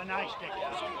it wasn't a nice kick. It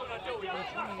was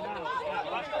swinging out.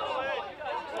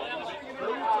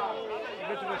 A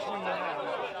bit of a swinging out.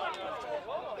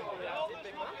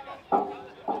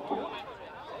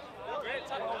 Great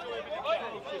tackle,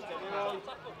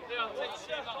 Leon, take the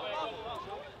shame that way.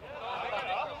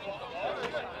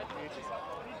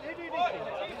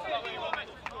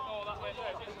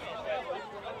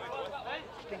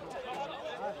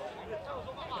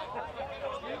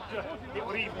 It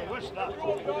was even worse than that. It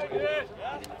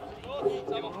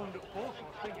was under post,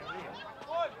 I think, here.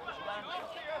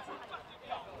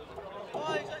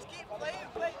 Boys, let's keep playing,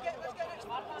 let's get next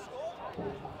man to score.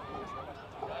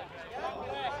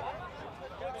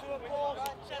 Get to a ball,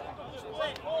 7 double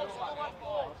split.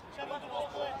 7 double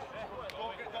split.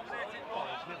 Don't get dominated.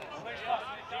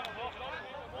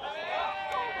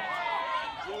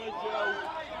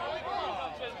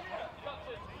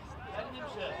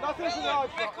 Nothing to know.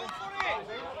 Come for it.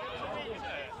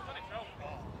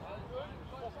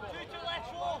 2 to left,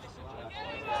 Wolf.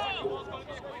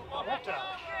 What a...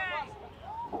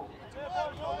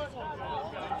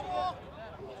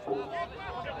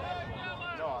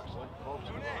 No, actually.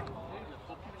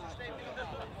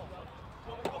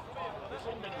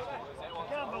 I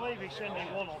can't believe he's sending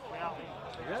one up without him.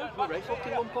 Yeah, we're right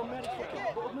fucking lump on me. Fucking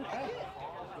buttered me.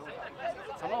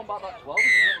 I know about that 12.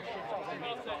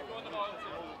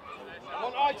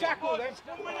 One eye tackle then.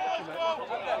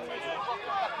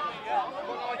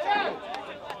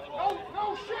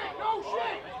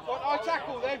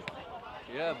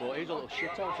 Yeah, but he's a little shit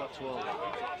house, that's all.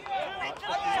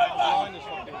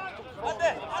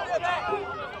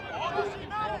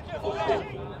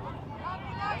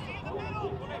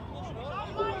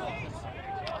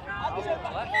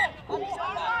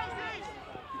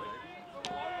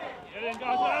 Get in,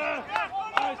 guys.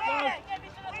 Nice, guys.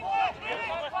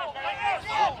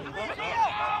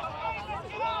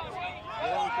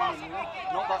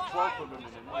 Not that 12 for a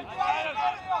minute.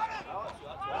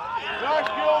 Nice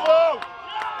goal, though!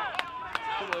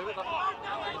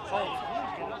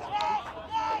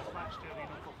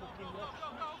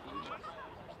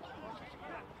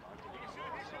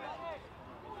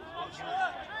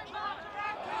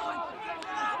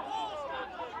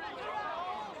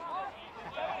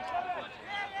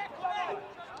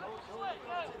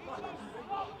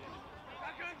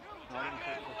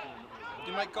 Did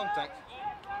you make contact?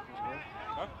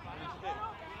 Huh? I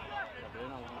don't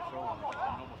know, I'm not sure. I'm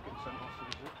not getting sent off to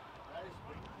the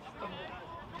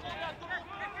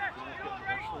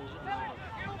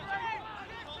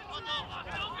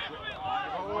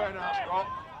Go away now, Scott.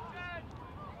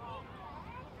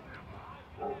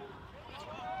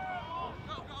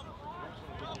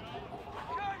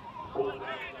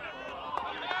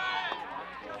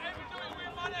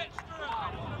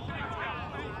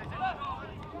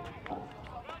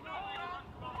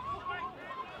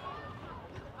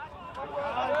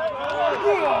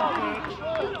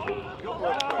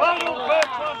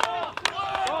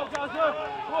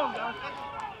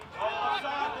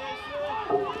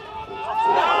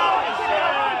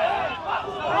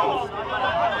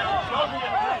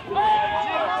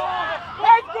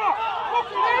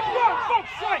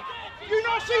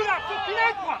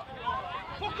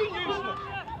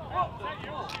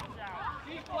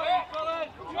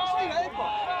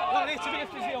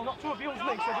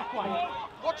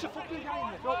 What's the fucking game?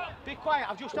 No, be quiet,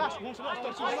 I've just asked once I'm not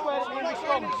supposed to swear at me in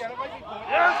response.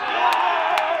 Yes!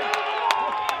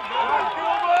 Nice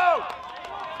goal, though!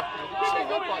 Keep it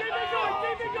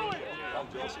going!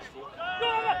 Go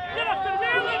on, get after the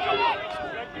wheel!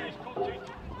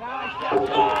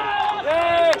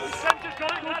 Yes! Centre's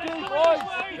got it, that is boys!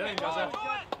 Get in, Gaza.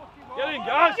 Get in,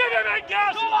 guys! Get him in,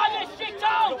 guys! Come on, you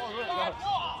shit-hole!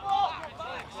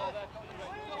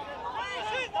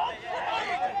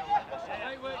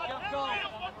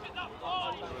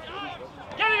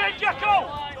 Get him in, Jacko!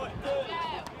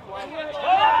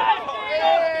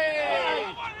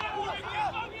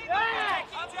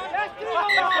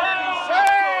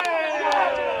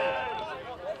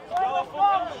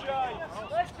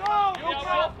 Let's go!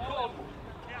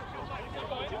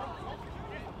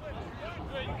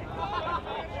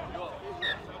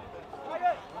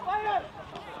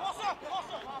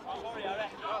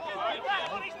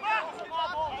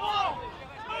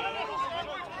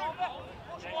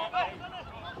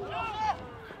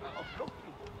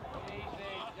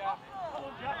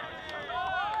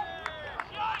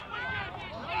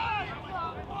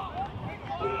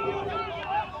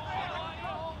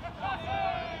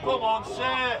 Come on,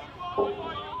 sit!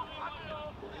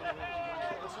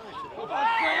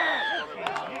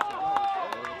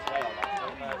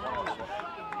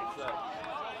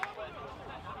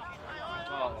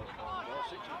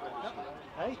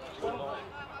 Hey?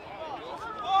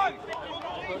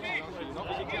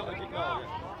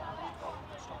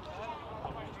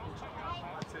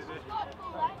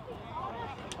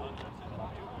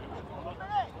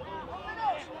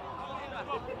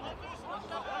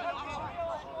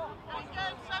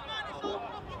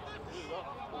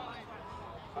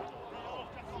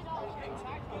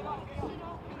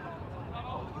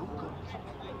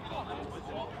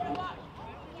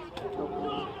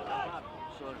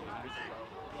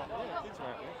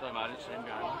 Sorry, man, it's the same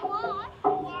guy.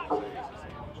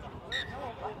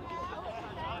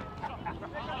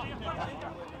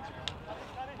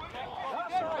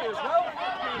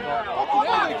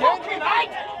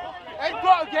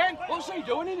 Headbutt again! What's he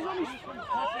doing? Is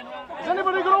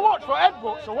anybody going to watch for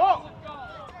headbutts or what?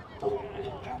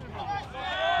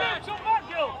 Get some back,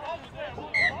 Gil!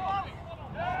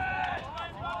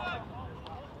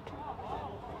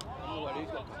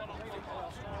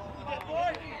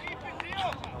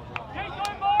 Keep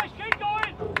going, boys! Keep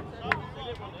going!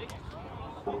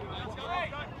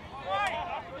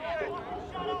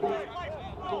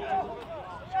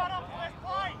 Shut up, let's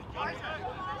play!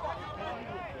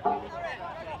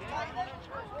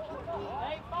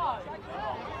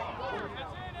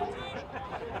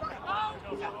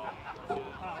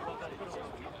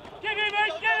 Get him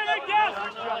in, Gas!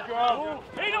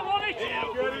 He don't want it! Get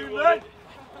him, then!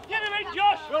 Get him in,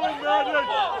 Josh! Go in, Madden!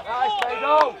 Nice, they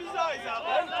go!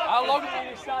 How long are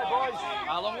you this side, boys?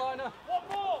 How long, Liner?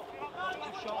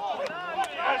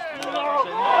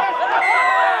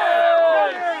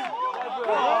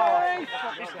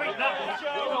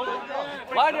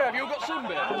 Lider, have you got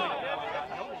Simba?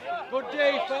 Good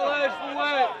day, fellas. Good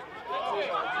work.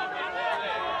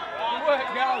 Good work,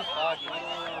 guys.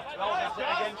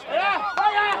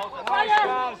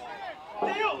 Fire!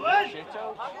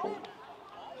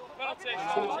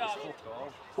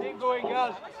 Keep going,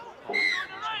 guys. I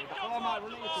might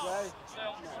run it today.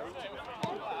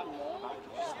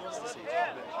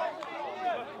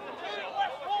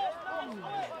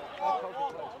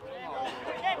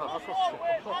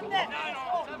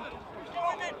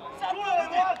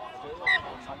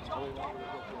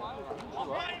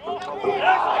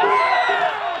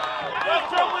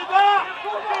 What's wrong with that?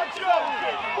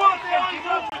 What's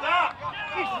wrong with that?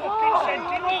 He's fucking sent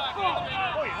him off.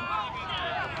 Oh, yeah.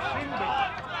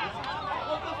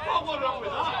 What the fuck was wrong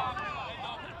with that?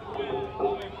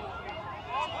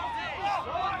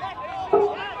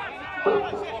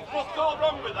 What's all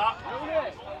wrong with that?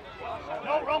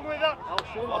 No wrong with that.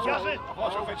 Just it. I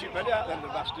thought I should fetch it ready out then, the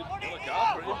bastard.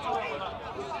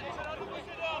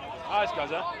 Nice,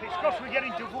 guys, eh? It's because we're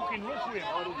getting too fucking rough with him.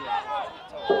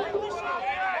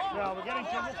 Yeah, we're getting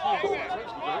too rough with him.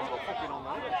 Fucking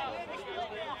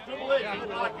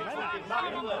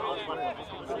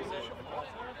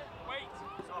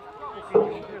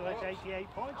Junker, that's 88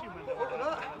 points in when they were done.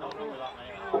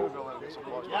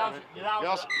 Your arms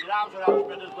are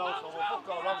outspread as well, so we'll fuck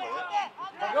all wrong with it.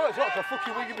 No, it's not a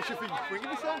fucking winging me, shipping, winging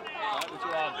me, son.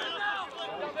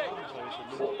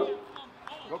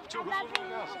 Go to two,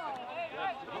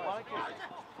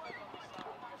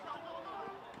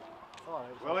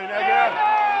 well in again!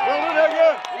 Well in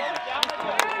again!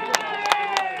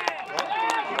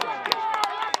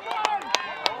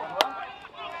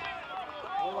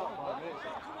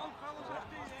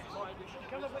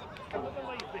 Can I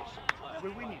believe this?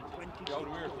 We're winning 20 2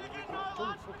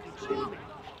 fucking silly.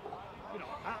 You know,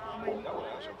 I mean,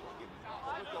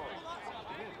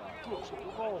 looks at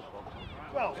the ball.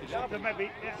 Well, there may be,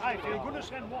 if you're going to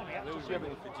send one, you have to send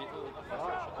it.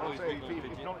 I'll say if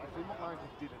not like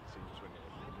he didn't see us when he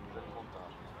was in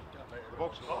contact. The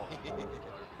box is on.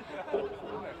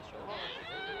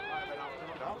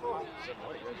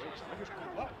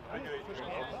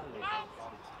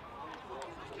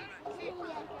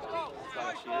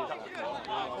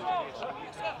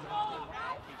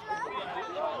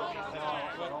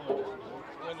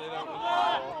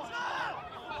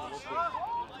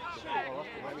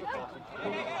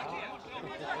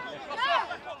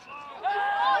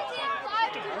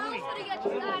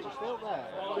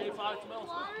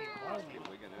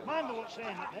 Mind the what's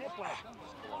saying that they're playing.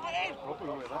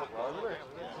 Probably with that, isn't it?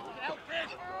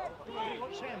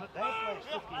 What's saying that they're playing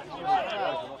fucking.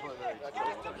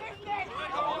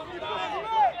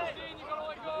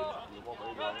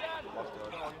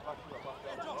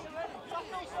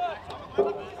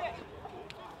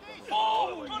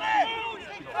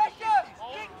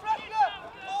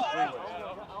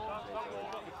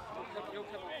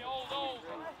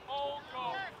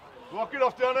 Block it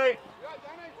off, Danny.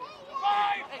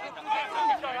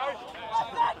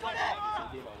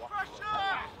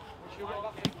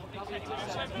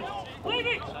 Leave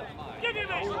it! Give him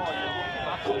it!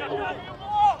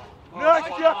 Nice,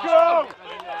 Jacko!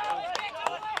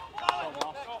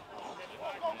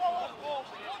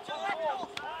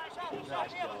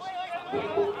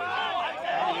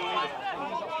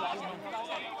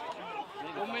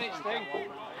 One minute thing.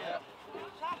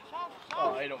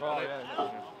 Oh, I don't want it.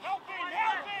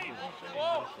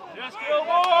 Yes,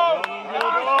 Gilmore!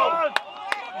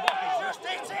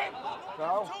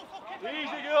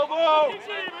 Easy, Gilmore!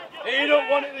 He don't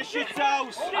want it in the shit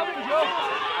house.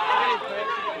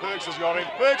 Perks has got him.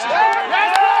 Perks has got him.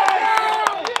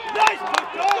 Nice put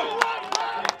down.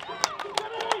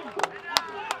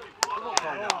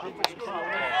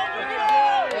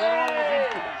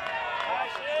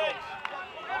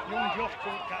 Young Josh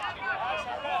couldn't catch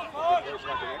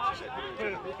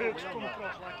it. Perks come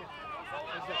across like a,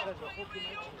 as they said, a fucking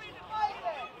exorcist.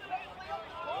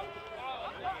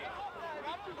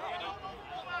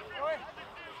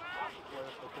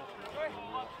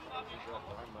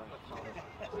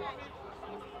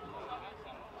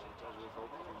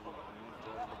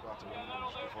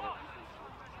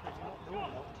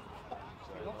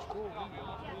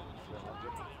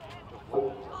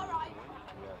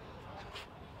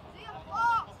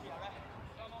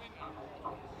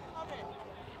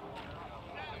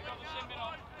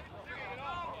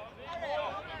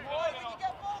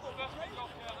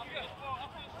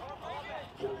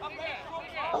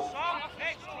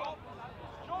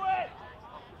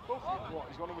 What,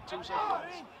 he's gone on with 2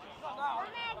 seconds?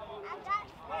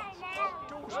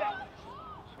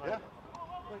 Yeah?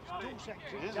 Dulcet.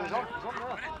 It is, he's on there.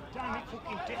 Damn it,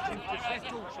 fucking takes him to say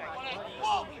Dulcet.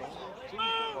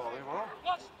 Football, he won.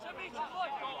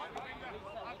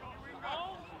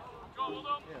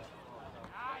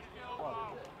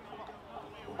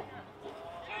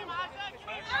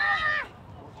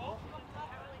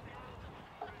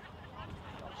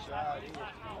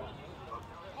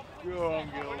 Go on,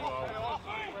 Gilmore.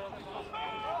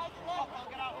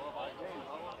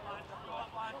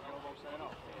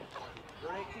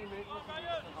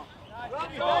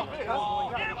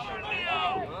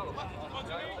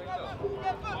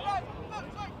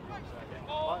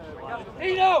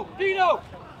 Dino! Dino!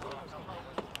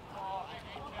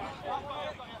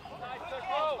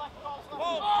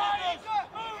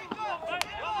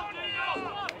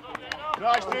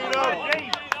 Nice, Dino.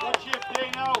 Good shift,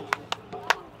 Dino.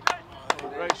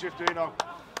 Great shift, Dino.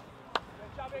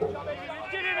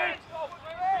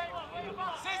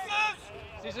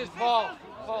 Scissors, ball.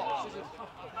 Ball, scissors.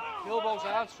 Elbows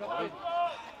out, strap in.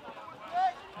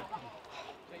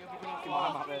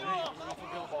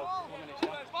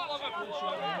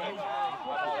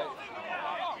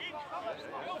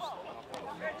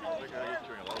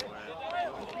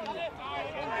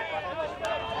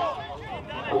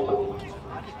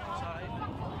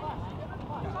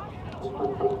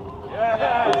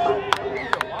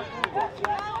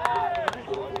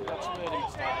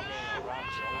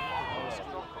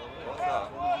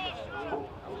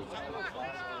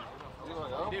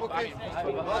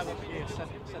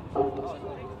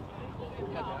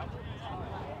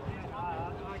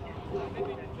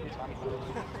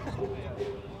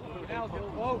 Now,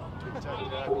 Gilbo. 10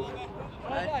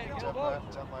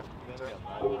 left.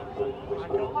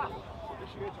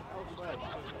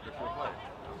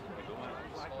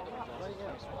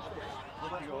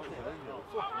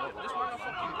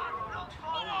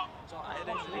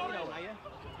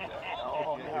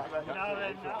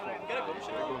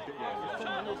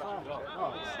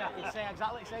 He'd say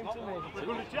exactly the same to me. I'm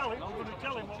going to tell him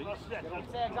what I said.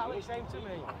 He'd say exactly the same to me.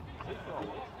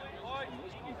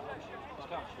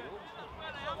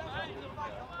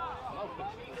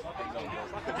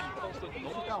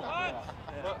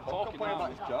 Talking about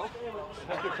this joke.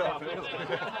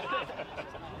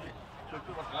 Two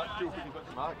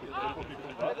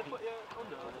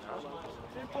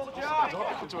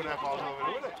and a half hours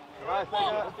over, isn't it? Right,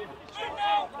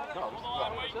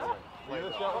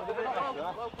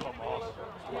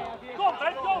 Go on,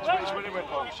 Ben, go, Ben. It's when he went,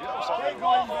 oh shit, I'm sorry. Keep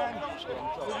going, Ben.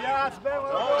 Good yards, Ben. No,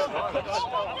 Well it's not.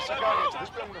 It's a guy into this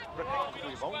bit, I'm going to break a couple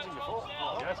of bones in your foot.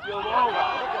 Yes, Gilmore.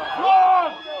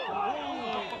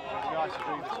 Nice to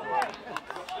do this one.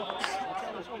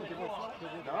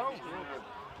 No.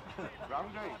 Round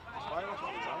day. Final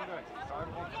shot, round day. Time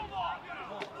one.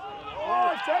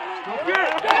 Oh,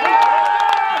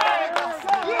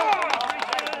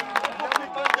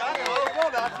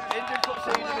 Engine put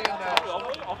seasoning in there.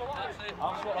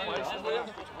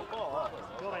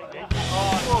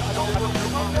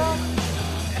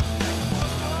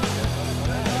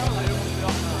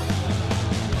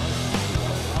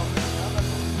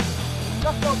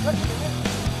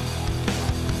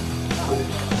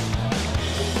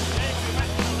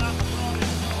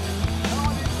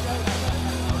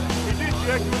 He did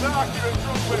check with an accurate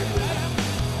front wing.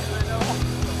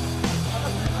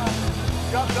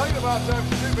 Got down about time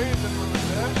to 2 meters and we were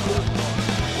there.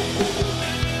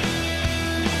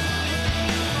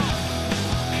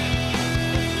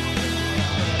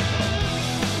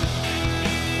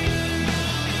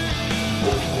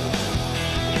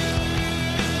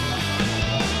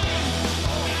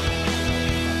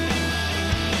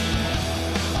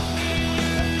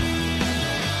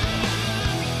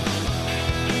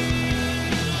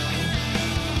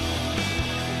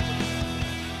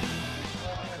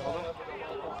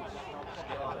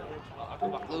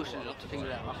 Loosen it up to finger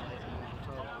it out.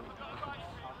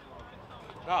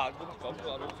 Nah, I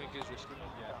don't think he's risking it.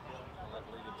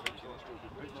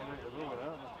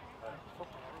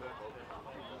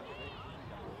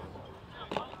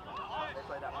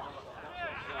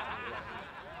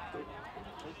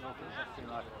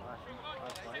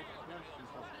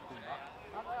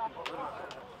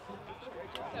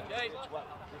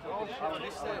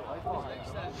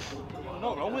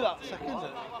 Not wrong with that second.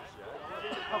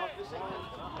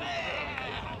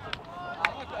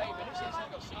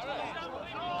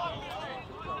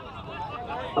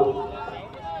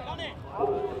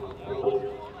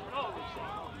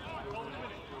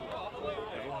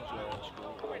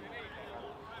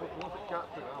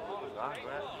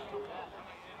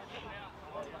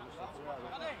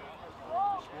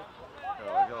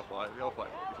 You're fine.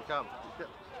 If you can't, get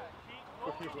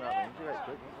people out of injury, it's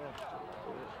quick, isn't it?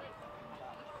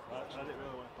 I didn't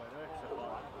really want to play there, except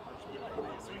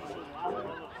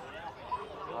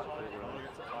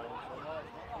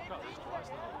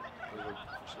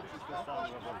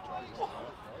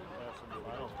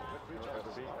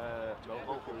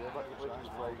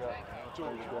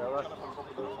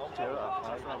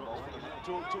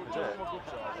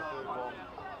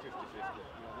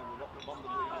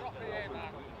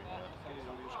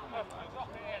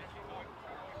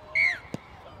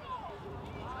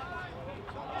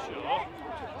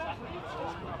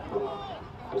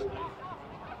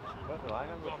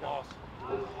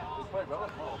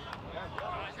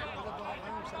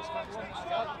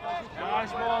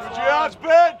nice ball. Jihad's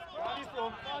Ben!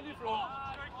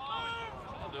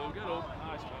 Get up.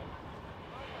 Nice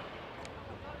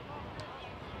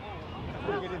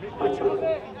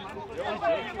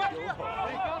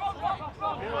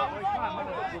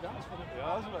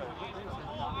ball.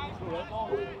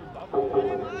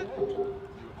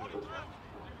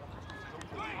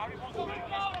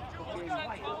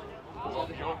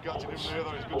 You won't catch him there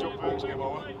though, it's good job Burks came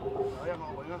over. I am not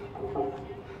a winner.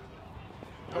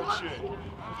 Good shit.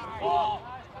 I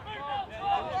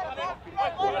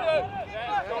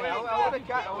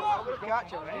would have catch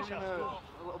him, he's in a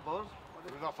little buzz.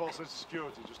 With that false sense of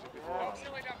security just before.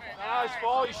 Nice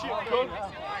ball, you should good.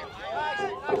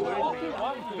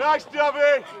 Nice,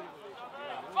 David!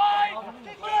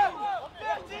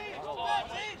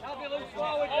 Davy, look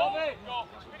forward, Davy.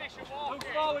 Look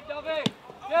forward, Davy.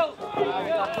 Kill.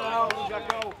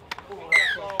 Jacko.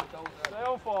 Stay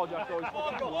on for Jacko, he's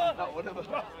fucking won. That would have been.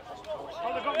 Oh,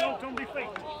 they've got no tumbly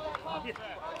feet.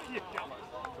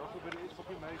 It's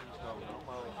fucking amazing stuff now.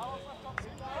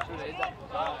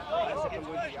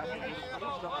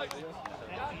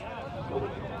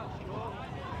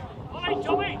 Alright,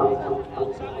 Tommy! You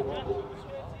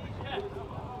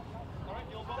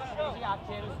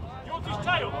want his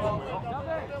tail?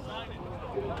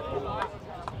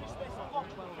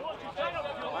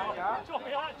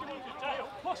 Tommy, I actually want his tail.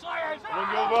 Push irons! Run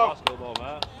your ball. Good ball,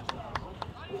 mate.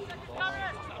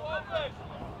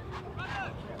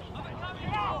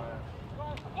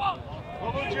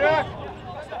 Well done, Jack!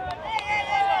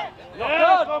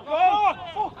 Yeah, go, go!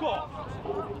 Fuck off!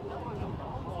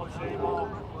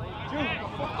 Dude,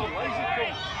 fucking lazy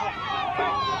cunt.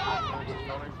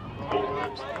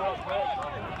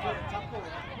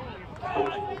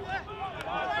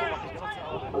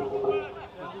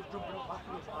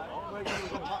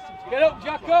 Get up,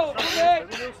 Jacko. Come here.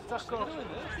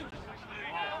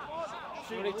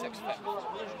 See what it's expected.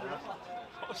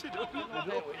 What's he doing?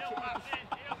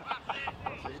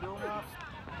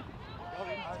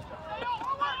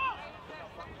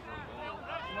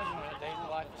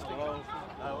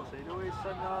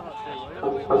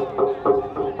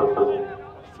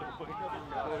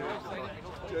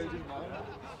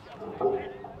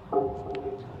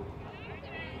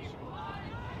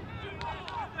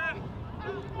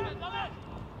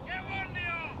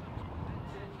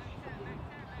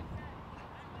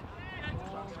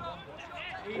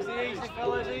 Easy, easy,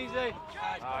 fellas, easy.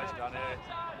 Nice, Danny.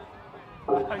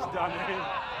 Nice, Danny.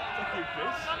 Take your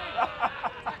piss.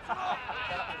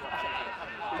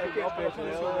 Take it piss,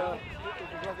 Neil.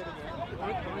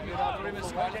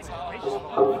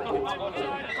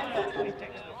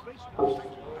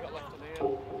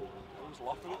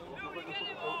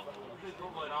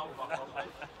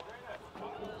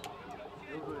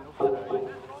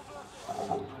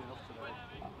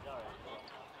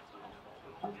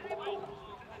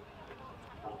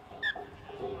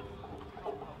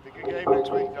 Bigger game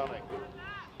next week, Danny.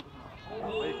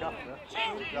 Week after.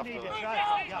 You need a try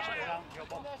for gas around your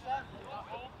bum.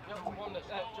 One that's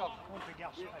job. One for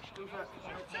gas special.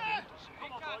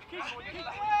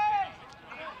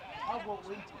 I won't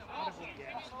win. I won't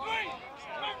get.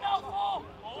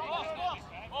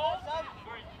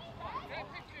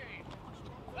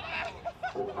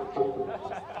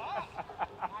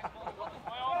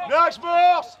 Nice,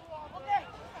 boss!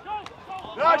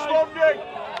 Nice, Monday!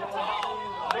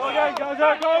 Go again,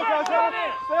 Gaza, go, Gaza!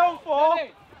 Stay on 4!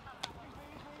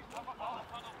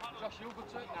 Josh, you'll go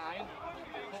to 9.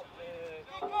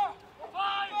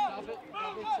 Have it to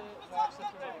right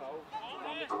second row.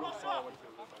 And it's move forward.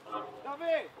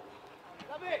 David!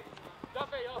 David!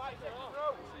 David, you're right second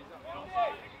row.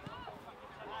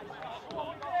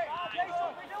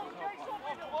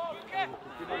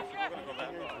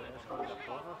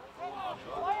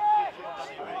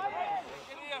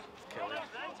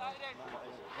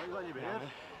 What are you letting you be here?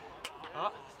 Huh?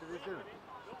 What are you doing?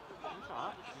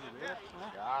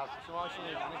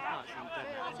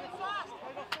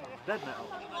 Dead metal.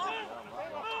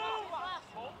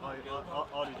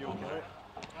 Or did you okay?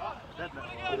 Dead metal.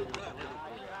 Or did you okay?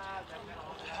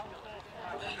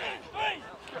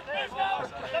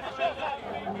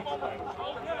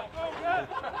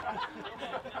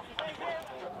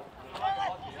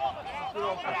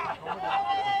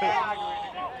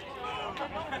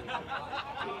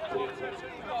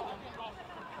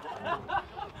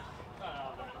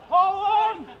 Hold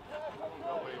on!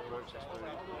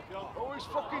 Oh, he's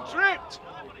fucking tripped!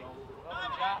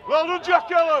 Well done,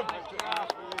 Jack Ellen!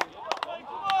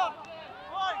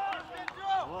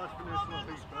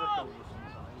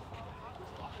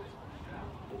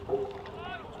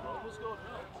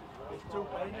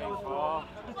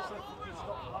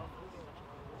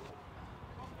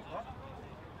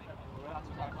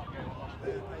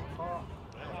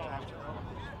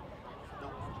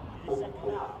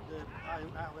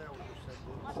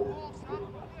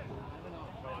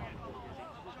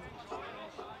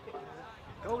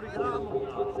 Cody, get out of the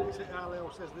Leo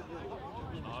says that the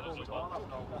performance on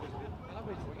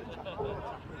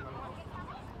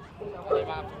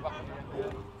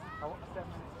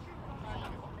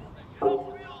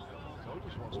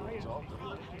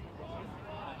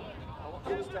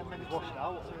It's 10 minutes washed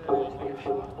out. It's 10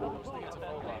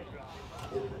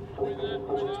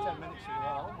 minutes to go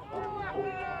home.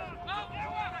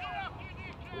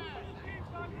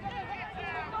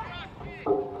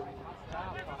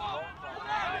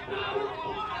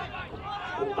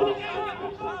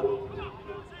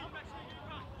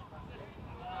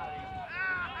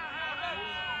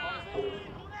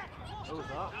 Who's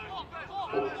that?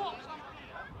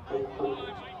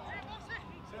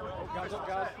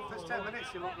 First 10 minutes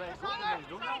you look very good and he's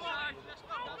done that.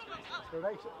 So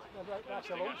that's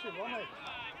elusive, wasn't it?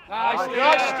 Nice,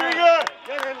 Stinger!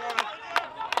 Get in, lad.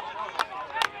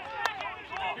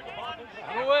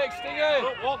 Good work, Stinger!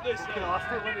 Don't want this.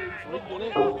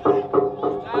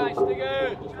 Nice, Stinger!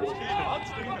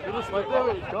 Good as like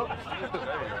there he's got.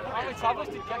 How many tablets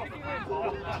did Jackie give him?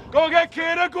 Go and get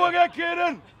Kieran, go and get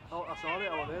Kieran! Oh, I saw it,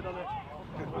 I was there, done it.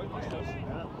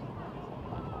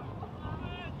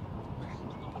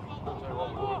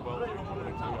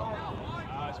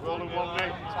 Well done, 1-0.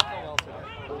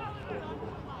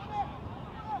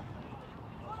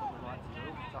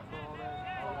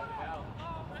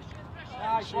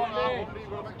 Nice, Sure, 1-0. you've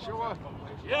got to make sure.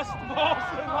 Yes,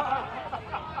 Mawson!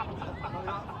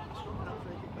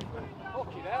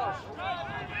 Fucking hell.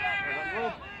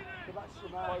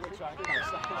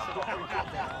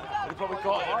 They probably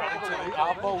caught it into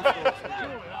our balls.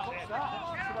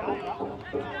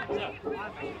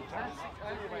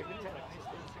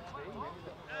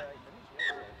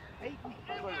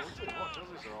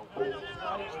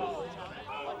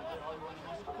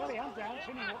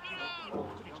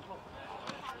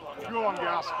 Go on,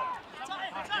 Gas.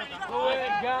 Go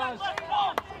in, guys.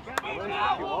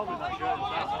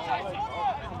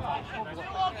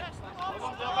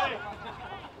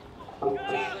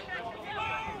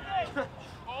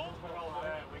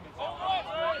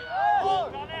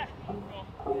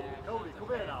 Cody, come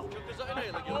here now. Is that an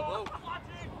alien yellow?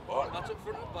 That's up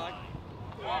front of the bag.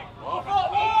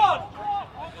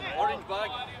 Orange bag.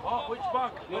 Oh, which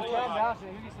bag? You're playing now, so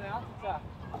who do you say answer to?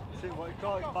 See what you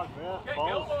call it, bad there.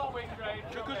 Balls.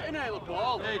 Chuckers inhale a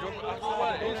ball. Hey, don't know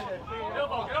where it is.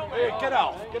 Hey, get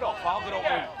off. Get off. I'll get up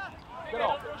in. Get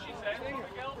off.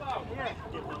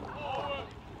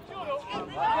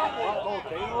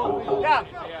 Yeah.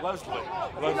 Leslie.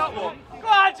 Go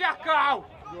on, Jacko!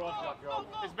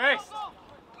 It's missed.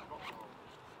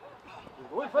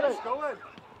 Wait for it. Go in.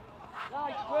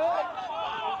 Nice work.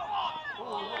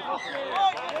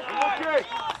 Okay.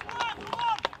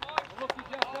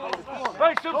 Jacko.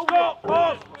 Make some stop.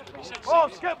 Boss.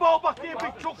 Boss, get ball back here,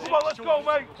 big truck. Come on, let's go,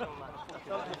 mate.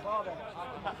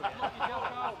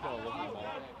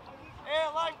 Hey,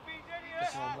 like being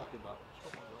idiots.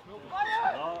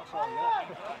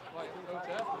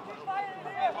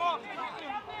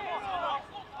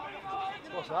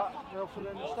 What's that? Nelson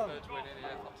in the stand?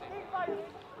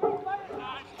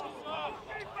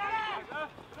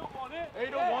 He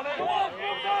don't want it.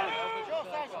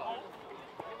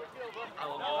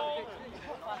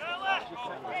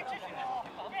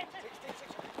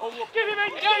 Give him a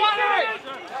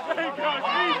There he goes.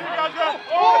 Easy, Gaza.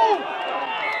 Oh!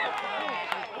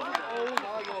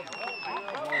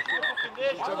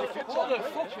 What the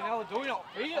fucking hell are doing up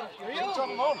here?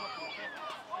 Come on.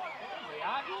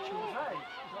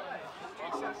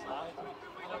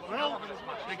 Well,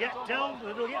 they get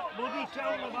bloody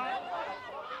told about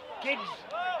kids.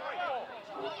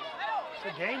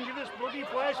 It's a dangerous bloody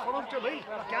place for them to be.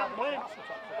 I can't blame.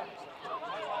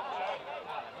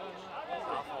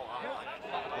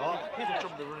 People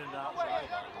shouldn't be running outside.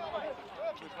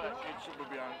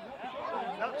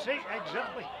 That's it,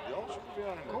 exactly.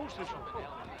 Of course they should.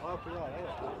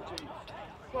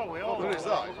 Well, we all. Who is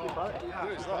that? Who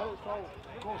is that? Of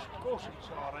course it's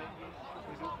all right.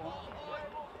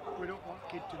 We don't want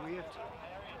kid to wait.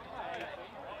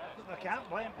 They can't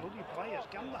blame bloody players,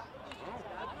 can they?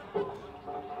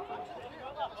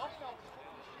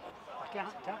 I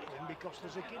can't tackle him because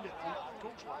there's a kid at the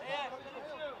touchline.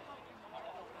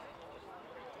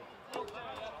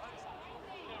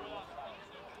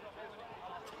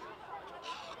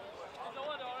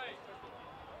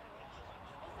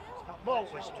 That ball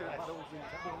was too left.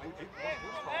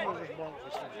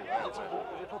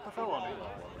 They put the foul on him.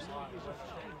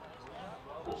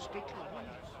 Stickler,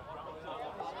 wasn't it?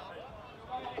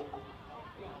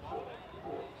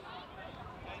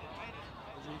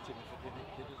 He's eating if he didn't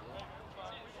kid as well.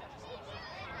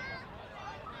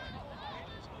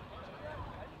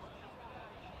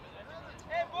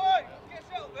 Hey boy, get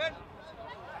settled then.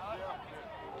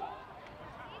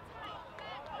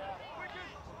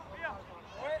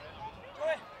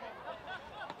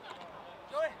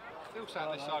 Still sat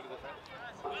this side of the fence.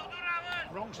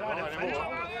 Wrong side of the fence. I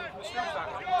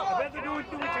bet they do it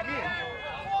again.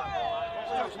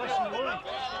 That's lesson learned.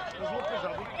 There's lookers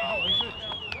of it. How is it?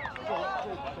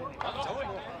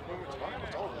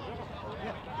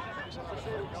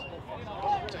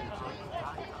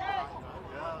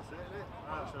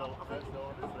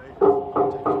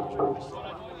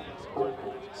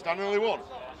 Stanley only won.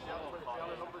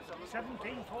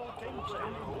 17-14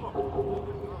 standing.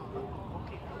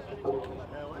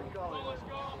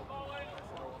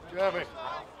 Jeremy.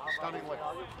 Standing left.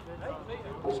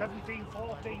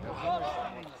 17-14.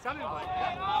 Standing left.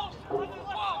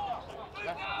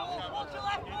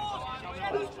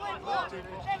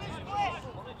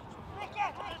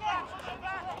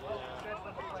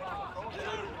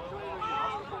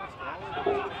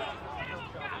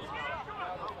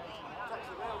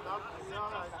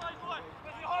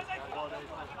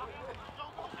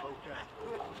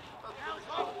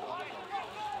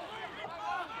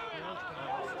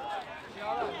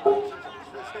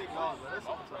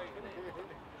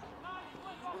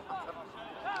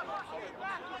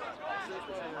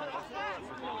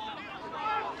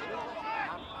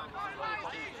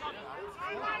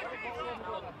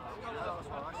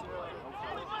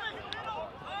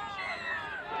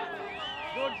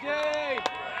 Good day!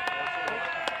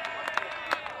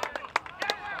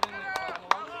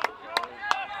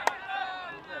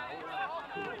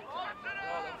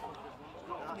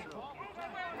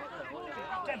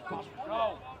 Go!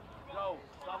 Go!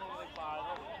 Stand on the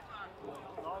final.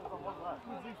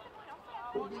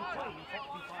 We've been playing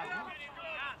 45 minutes.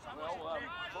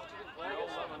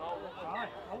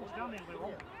 Right, hold down in the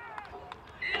wall.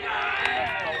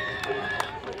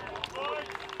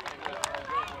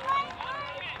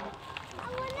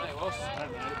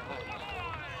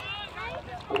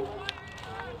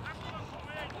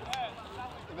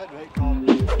 They meant to make call.